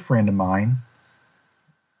happened to a friend of mine.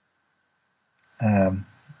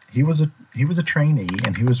 He was a trainee,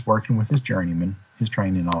 and he was working with his journeyman, his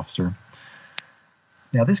training officer.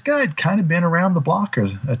 Now, this guy had kind of been around the block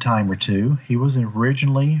a time or two. He was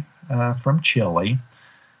originally from Chile.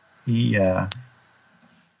 He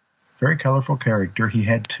very colorful character. He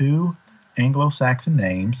had 2 Anglo-Saxon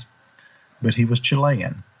names, but he was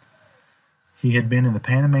Chilean. He had been in the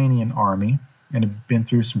Panamanian Army and had been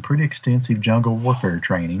through some pretty extensive jungle warfare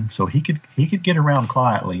training, so he could get around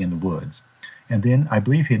quietly in the woods. And then I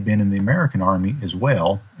believe he had been in the American Army as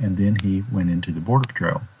well, and then he went into the Border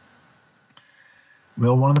Patrol.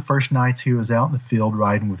 Well, one of the first nights he was out in the field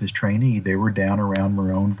riding with his trainee, they were down around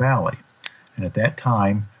Marone Valley. And at that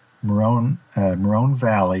time, Marone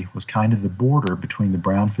Valley was kind of the border between the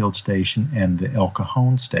Brownfield station and the El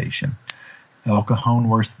Cajon station. El Cajon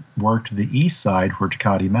worked the east side where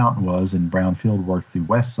Tecate Mountain was, and Brownfield worked the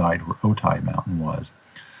west side where Otay Mountain was.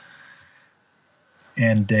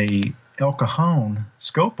 And a El Cajon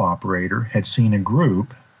scope operator had seen a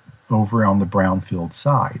group over on the Brownfield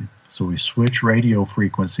side. So he switched radio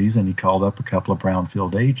frequencies, and he called up a couple of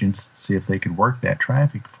Brownfield agents to see if they could work that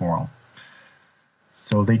traffic for him.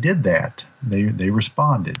 So they did that. They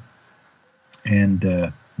responded.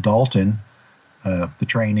 And Dalton, the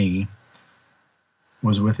trainee,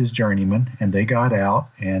 was with his journeyman, and they got out,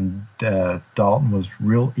 and Dalton was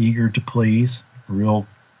real eager to please, a real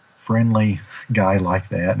friendly guy like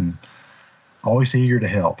that, and always eager to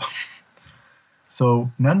help.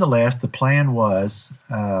 So nonetheless, the plan was,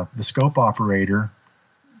 the scope operator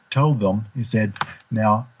told them, he said,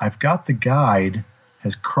 now I've got the guide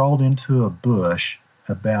has crawled into a bush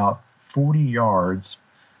about 40 yards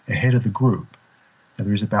ahead of the group. Now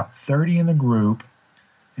there's about 30 in the group,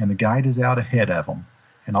 and the guide is out ahead of them.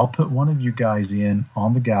 And I'll put one of you guys in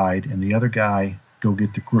on the guide, and the other guy go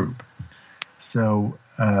get the group. So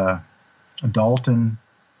Dalton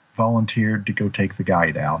volunteered to go take the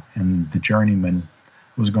guide out, and the journeyman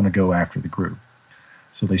was going to go after the group.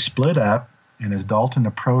 So they split up, and as Dalton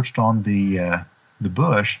approached on the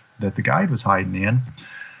bush that the guide was hiding in,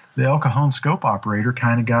 the El Cajon scope operator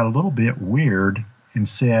kind of got a little bit weird and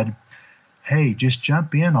said, hey, just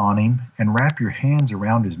jump in on him and wrap your hands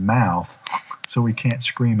around his mouth so he can't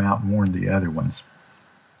scream out and warn the other ones.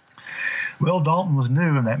 Well, Dalton was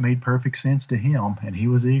new, and that made perfect sense to him, and he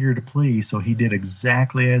was eager to please, so he did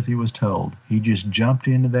exactly as he was told. He just jumped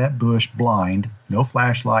into that bush blind, no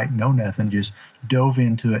flashlight, no nothing, just dove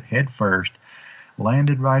into it head first,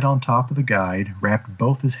 landed right on top of the guide, wrapped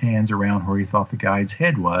both his hands around where he thought the guide's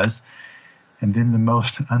head was, and then the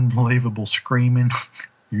most unbelievable screaming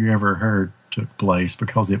you ever heard took place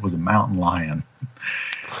because it was a mountain lion.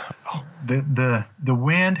 The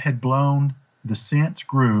wind had blown the scent's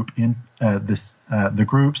group in the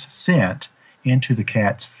group's scent into the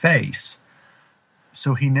cat's face,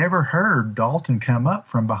 so he never heard Dalton come up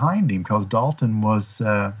from behind him because Dalton was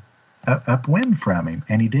upwind from him,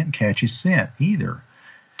 and he didn't catch his scent either.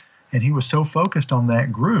 And he was so focused on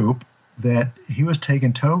that group that he was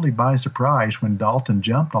taken totally by surprise when Dalton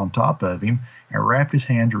jumped on top of him and wrapped his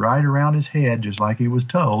hands right around his head just like he was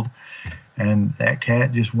told, and that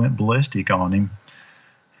cat just went ballistic on him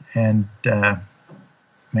and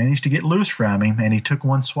managed to get loose from him, and he took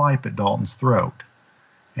one swipe at Dalton's throat,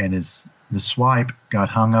 and the swipe got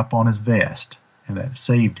hung up on his vest, and that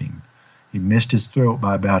saved him. He missed his throat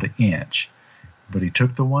by about an inch, but he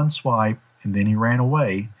took the one swipe, and then he ran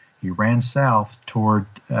away. He ran south toward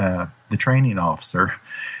the training officer.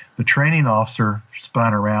 The training officer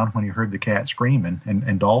spun around when he heard the cat screaming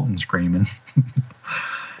and Dalton screaming.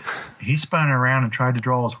 He spun around and tried to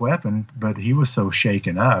draw his weapon, but he was so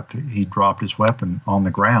shaken up, he dropped his weapon on the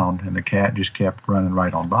ground, and the cat just kept running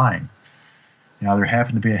right on by him. Now, there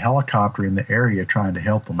happened to be a helicopter in the area trying to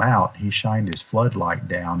help him out. He shined his floodlight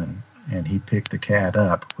down, and he picked the cat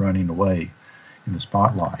up running away in the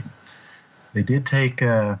spotlight. They did take,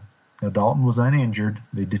 now Dalton was uninjured.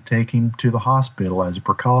 They did take him to the hospital as a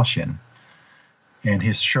precaution, and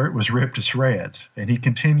his shirt was ripped to shreds, and he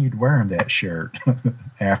continued wearing that shirt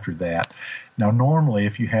after that. Now, normally,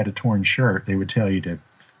 if you had a torn shirt, they would tell you to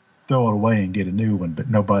throw it away and get a new one, but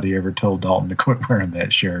nobody ever told Dalton to quit wearing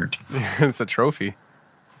that shirt. It's a trophy.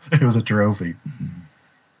 It was a trophy.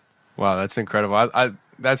 Wow, that's incredible.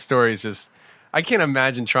 That story is just, I can't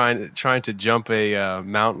imagine trying to jump a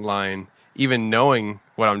mountain lion, even knowing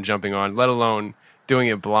what I'm jumping on, let alone doing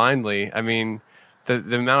it blindly. I mean,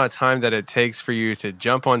 the amount of time that it takes for you to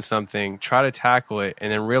jump on something, try to tackle it, and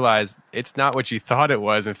then realize it's not what you thought it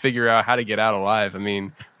was and figure out how to get out alive. I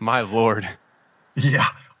mean, my Lord. Yeah.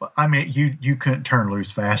 I mean, you couldn't turn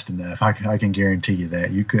loose fast enough. I can guarantee you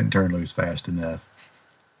that. You couldn't turn loose fast enough.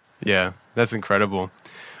 Yeah, that's incredible.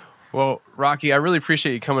 Well, Rocky, I really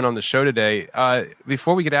appreciate you coming on the show today.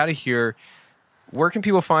 Before we get out of here, where can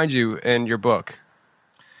people find you and your book?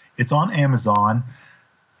 It's on Amazon.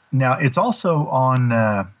 Now, it's also on,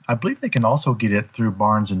 I believe they can also get it through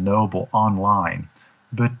Barnes & Noble online,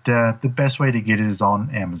 but the best way to get it is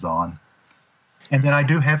on Amazon. And then I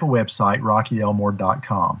do have a website,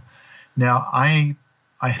 rockyelmore.com. Now, I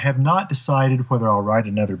have not decided whether I'll write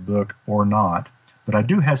another book or not, but I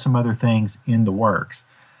do have some other things in the works.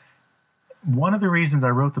 One of the reasons I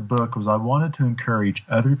wrote the book was I wanted to encourage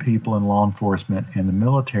other people in law enforcement and the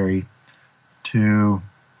military to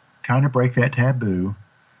kind of break that taboo,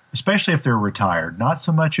 especially if they're retired. Not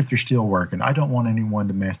so much if they're still working. I don't want anyone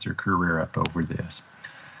to mess their career up over this.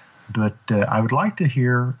 But I would like to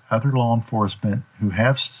hear other law enforcement who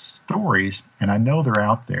have stories, and I know they're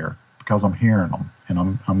out there because I'm hearing them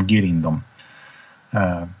and I'm getting them,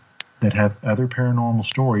 that have other paranormal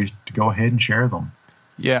stories, to go ahead and share them.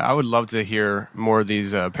 Yeah, I would love to hear more of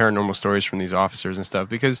these paranormal stories from these officers and stuff,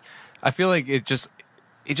 because I feel like it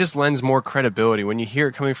just lends more credibility when you hear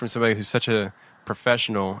it coming from somebody who's such a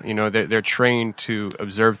professional. You know, they're trained to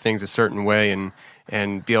observe things a certain way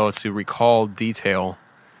and be able to recall detail.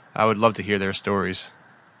 I would love to hear their stories.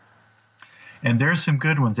 And there's some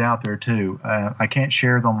good ones out there too. I can't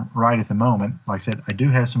share them right at the moment. Like I said, I do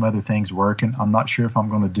have some other things working. I'm not sure if I'm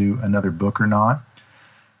going to do another book or not.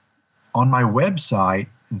 On my website,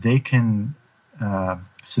 they can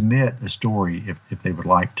submit a story if they would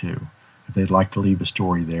like to. If they'd like to leave a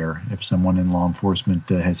story there. If someone in law enforcement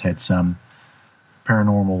has had some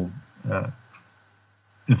paranormal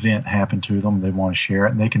event happen to them, they want to share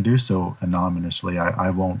it, and they can do so anonymously.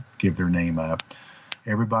 I won't give their name up.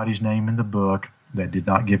 Everybody's name in the book that did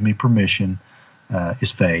not give me permission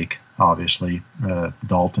is fake, obviously.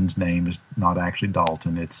 Dalton's name is not actually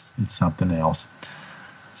Dalton. It's something else.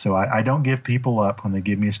 So I don't give people up when they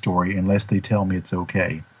give me a story unless they tell me it's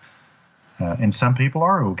okay. And some people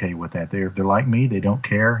are okay with that. They're like me. They don't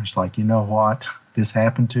care. It's like, you know what? This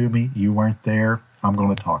happened to me. You weren't there. I'm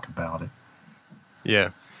going to talk about it.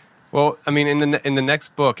 Yeah. Well, I mean, in the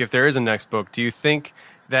next book, if there is a next book, do you think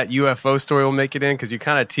that UFO story will make it in? Because you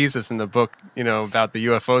kind of teased us in the book, you know, about the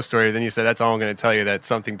UFO story. Then you said, that's all I'm going to tell you, that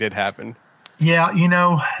something did happen. Yeah, you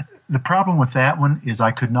know, the problem with that one is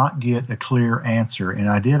I could not get a clear answer. And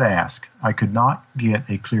I did ask. I could not get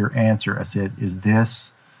a clear answer. I said, is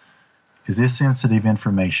this sensitive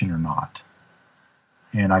information or not?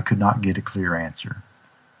 And I could not get a clear answer.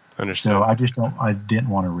 Understood. So I didn't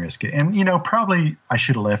want to risk it. And, you know, probably I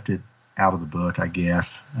should have left it out of the book, I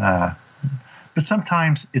guess. But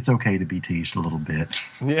sometimes it's okay to be teased a little bit.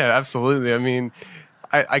 Yeah, absolutely. I mean,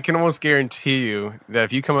 I can almost guarantee you that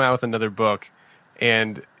if you come out with another book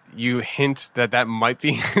and you hint that might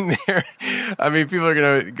be in there, I mean, people are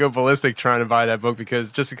going to go ballistic trying to buy that book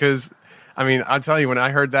because, I mean, I'll tell you, when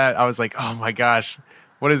I heard that, I was like, oh my gosh,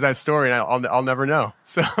 what is that story? And I'll never know.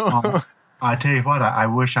 So I tell you what, I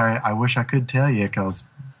wish I could tell you because,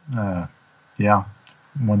 yeah,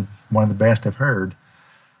 one of the best I've heard.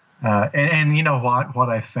 And you know what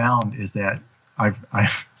I found is that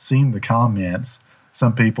I've seen the comments,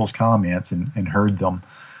 some people's comments, and heard them,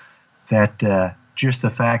 that just the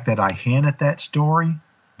fact that I hint at that story,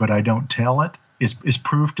 but I don't tell it, is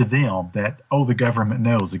proof to them that, oh, the government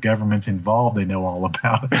knows, the government's involved, they know all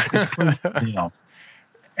about it. It's proof to them.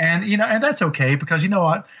 And, you know, and that's okay because, you know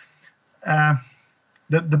what,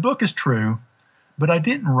 the book is true, but I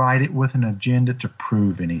didn't write it with an agenda to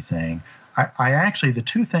prove anything. I actually, the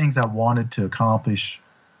two things I wanted to accomplish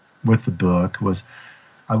with the book was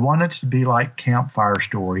I wanted it to be like campfire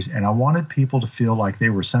stories, and I wanted people to feel like they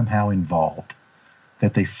were somehow involved,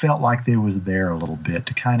 that they felt like they was there a little bit,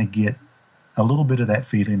 to kind of get a little bit of that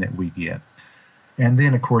feeling that we get. And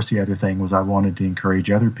then, of course, the other thing was I wanted to encourage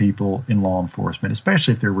other people in law enforcement,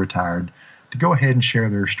 especially if they're retired, to go ahead and share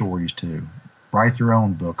their stories too. Write their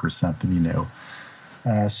own book or something, you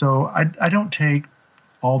know. So I don't take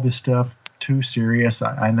all this stuff too serious.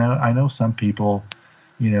 I know some people,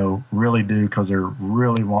 you know, really do because they're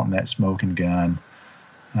really wanting that smoking gun.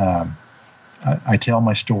 I tell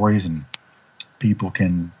my stories and people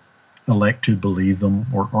can elect to believe them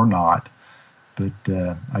or not, but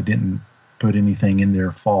I didn't put anything in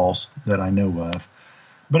there false that I know of.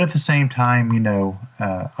 But at the same time, you know,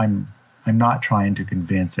 I'm not trying to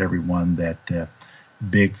convince everyone that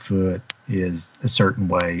Bigfoot is a certain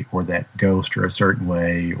way, or that ghosts are a certain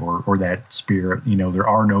way, or that spirit, you know, there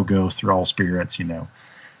are no ghosts, they're all spirits, you know.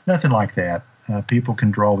 Nothing like that. People can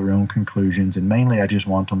draw their own conclusions, and mainly I just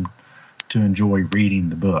want them to enjoy reading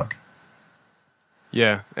the book.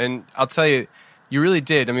 Yeah, and I'll tell you, you really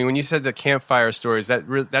did. I mean, when you said the campfire stories,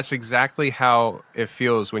 that's exactly how it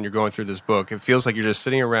feels when you're going through this book. It feels like you're just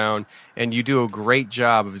sitting around, and you do a great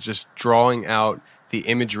job of just drawing out the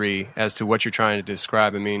imagery as to what you're trying to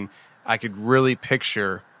describe. I mean, I could really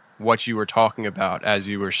picture what you were talking about as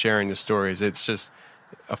you were sharing the stories. It's just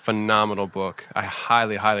a phenomenal book. I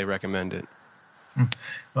highly, highly recommend it.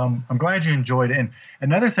 I'm glad you enjoyed it. And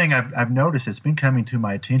another thing I've noticed that's been coming to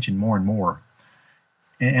my attention more and more,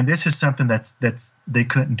 and this is something that's they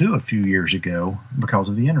couldn't do a few years ago because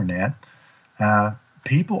of the internet.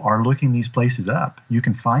 people are looking these places up. You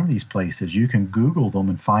can find these places. You can Google them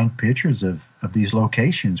and find pictures of these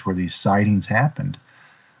locations where these sightings happened.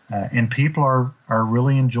 And people are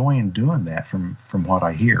really enjoying doing that from what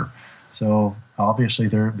I hear. So obviously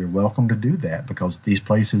they're welcome to do that because these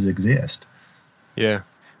places exist. Yeah.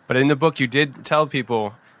 But in the book, you did tell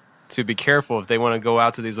people to be careful if they want to go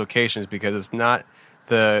out to these locations because it's not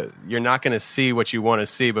you're not going to see what you want to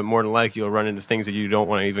see, but more than likely you'll run into things that you don't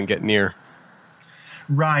want to even get near.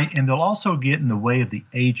 Right, and they'll also get in the way of the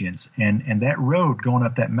agents, and that road going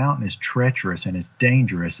up that mountain is treacherous and it's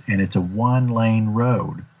dangerous, and it's a one-lane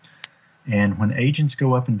road. And when agents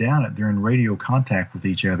go up and down it, they're in radio contact with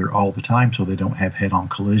each other all the time so they don't have head-on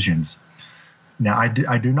collisions. Now, I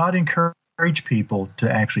do not encourage people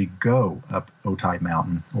to actually go up Otay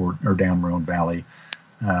Mountain or down Roan Valley.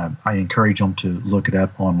 I encourage them to look it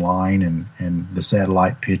up online and the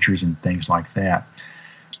satellite pictures and things like that.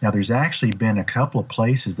 Now, there's actually been a couple of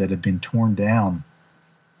places that have been torn down.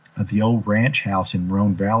 The old ranch house in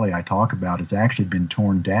Roan Valley I talk about has actually been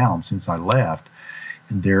torn down since I left.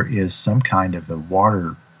 And there is some kind of a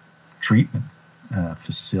water treatment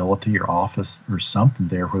facility or office or something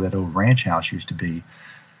there where that old ranch house used to be.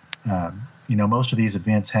 Most of these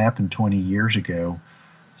events happened 20 years ago.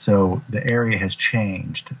 So the area has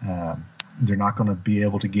changed. They're not going to be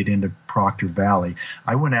able to get into Proctor Valley.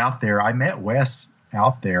 I went out there. I met Wes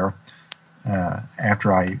out there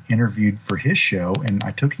after I interviewed for his show, and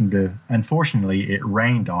I took him to, unfortunately, it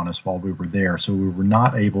rained on us while we were there, so we were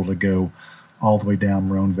not able to go all the way down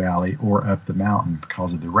Roan Valley or up the mountain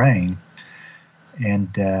because of the rain.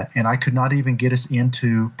 And I could not even get us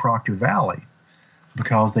into Proctor Valley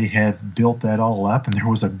because they had built that all up, and there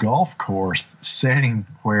was a golf course setting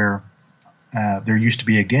where there used to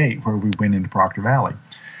be a gate where we went into Proctor Valley.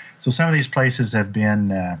 So some of these places have been,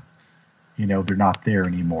 they're not there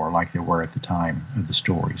anymore like they were at the time of the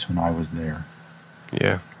stories when I was there.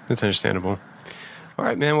 Yeah, that's understandable. All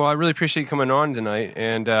right, man. Well, I really appreciate you coming on tonight,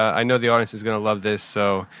 and I know the audience is going to love this,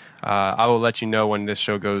 so I will let you know when this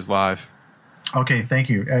show goes live. Okay, thank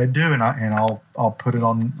you. I'll put it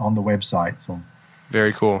on the website. So.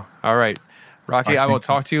 Very cool. All right. Rocky, I will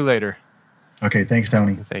talk to you later. Okay, thanks,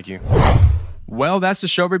 Tony. Thank you. Well, that's the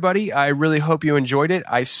show, everybody. I really hope you enjoyed it.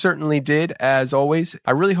 I certainly did, as always.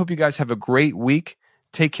 I really hope you guys have a great week.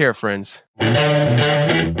 Take care, friends.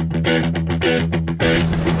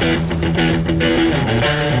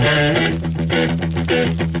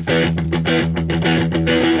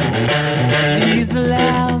 Please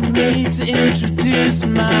allow me to introduce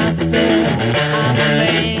myself. I'm a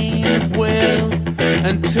man of wealth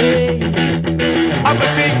and taste. I'm a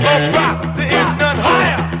deep of rock, there is none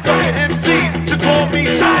higher. Sucker MCs should call me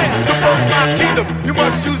sire. To burn my kingdom, you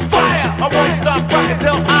must use fire. I won't stop rocking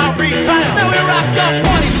till I retire. Now we rock the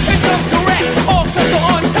party and come correct. All cuts are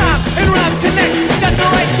on time and rhyme connect. Got the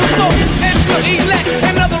right to vote and to elect.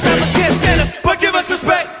 And other rappers can't stand us, but give us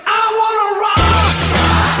respect. I wanna rock.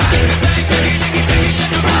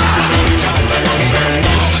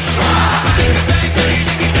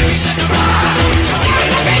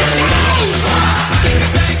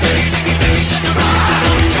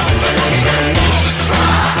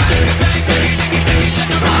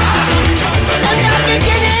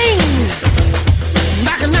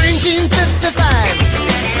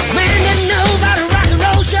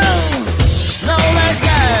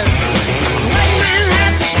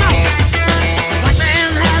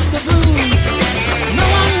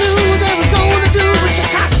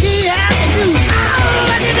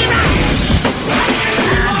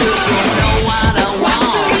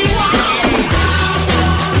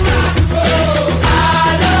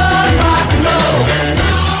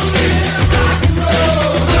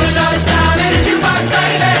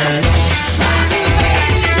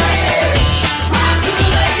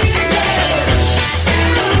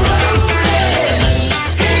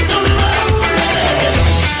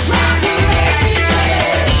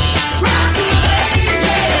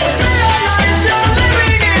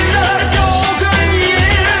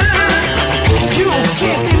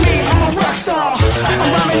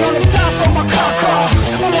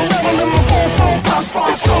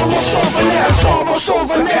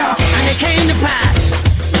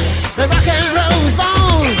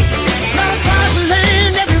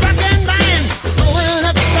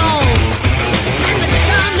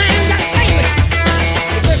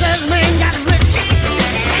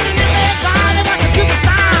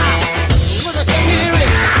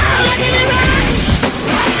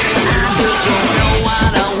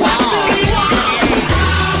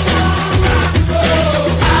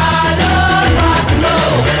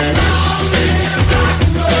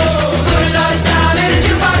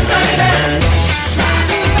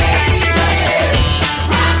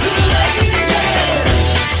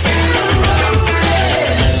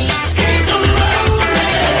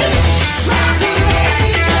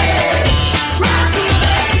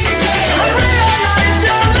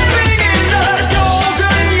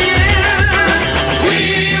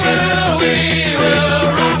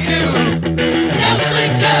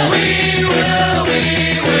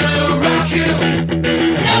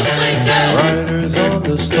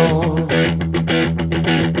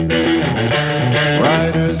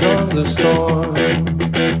 the storm.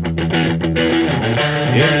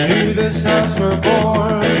 Into this house we're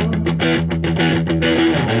born.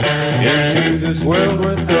 Into this world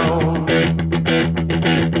we're thrown.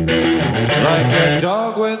 Like a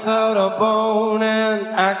dog without a bone, an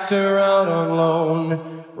actor out on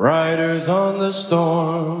loan, riders on the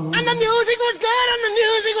storm. And the music was good and the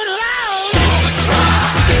music was loud.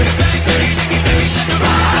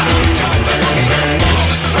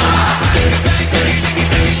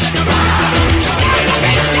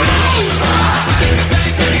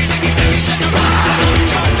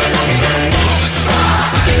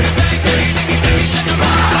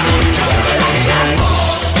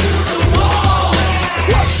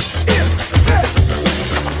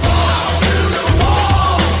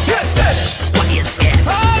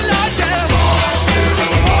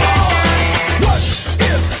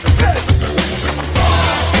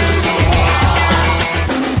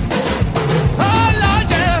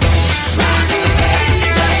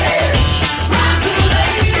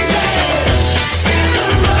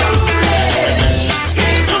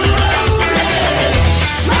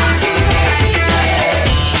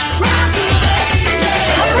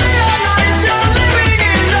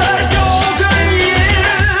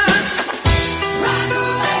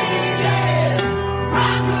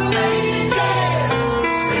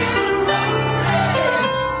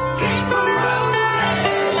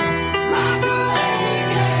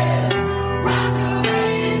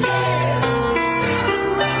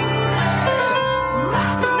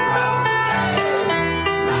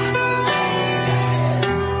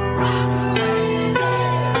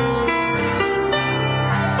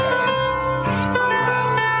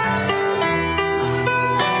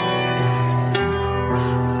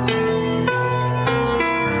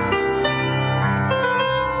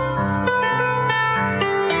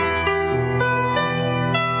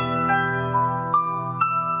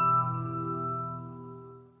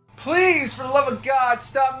 Please, for the love of God,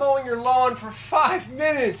 stop mowing your lawn for 5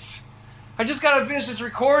 minutes. I just gotta finish this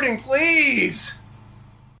recording, please.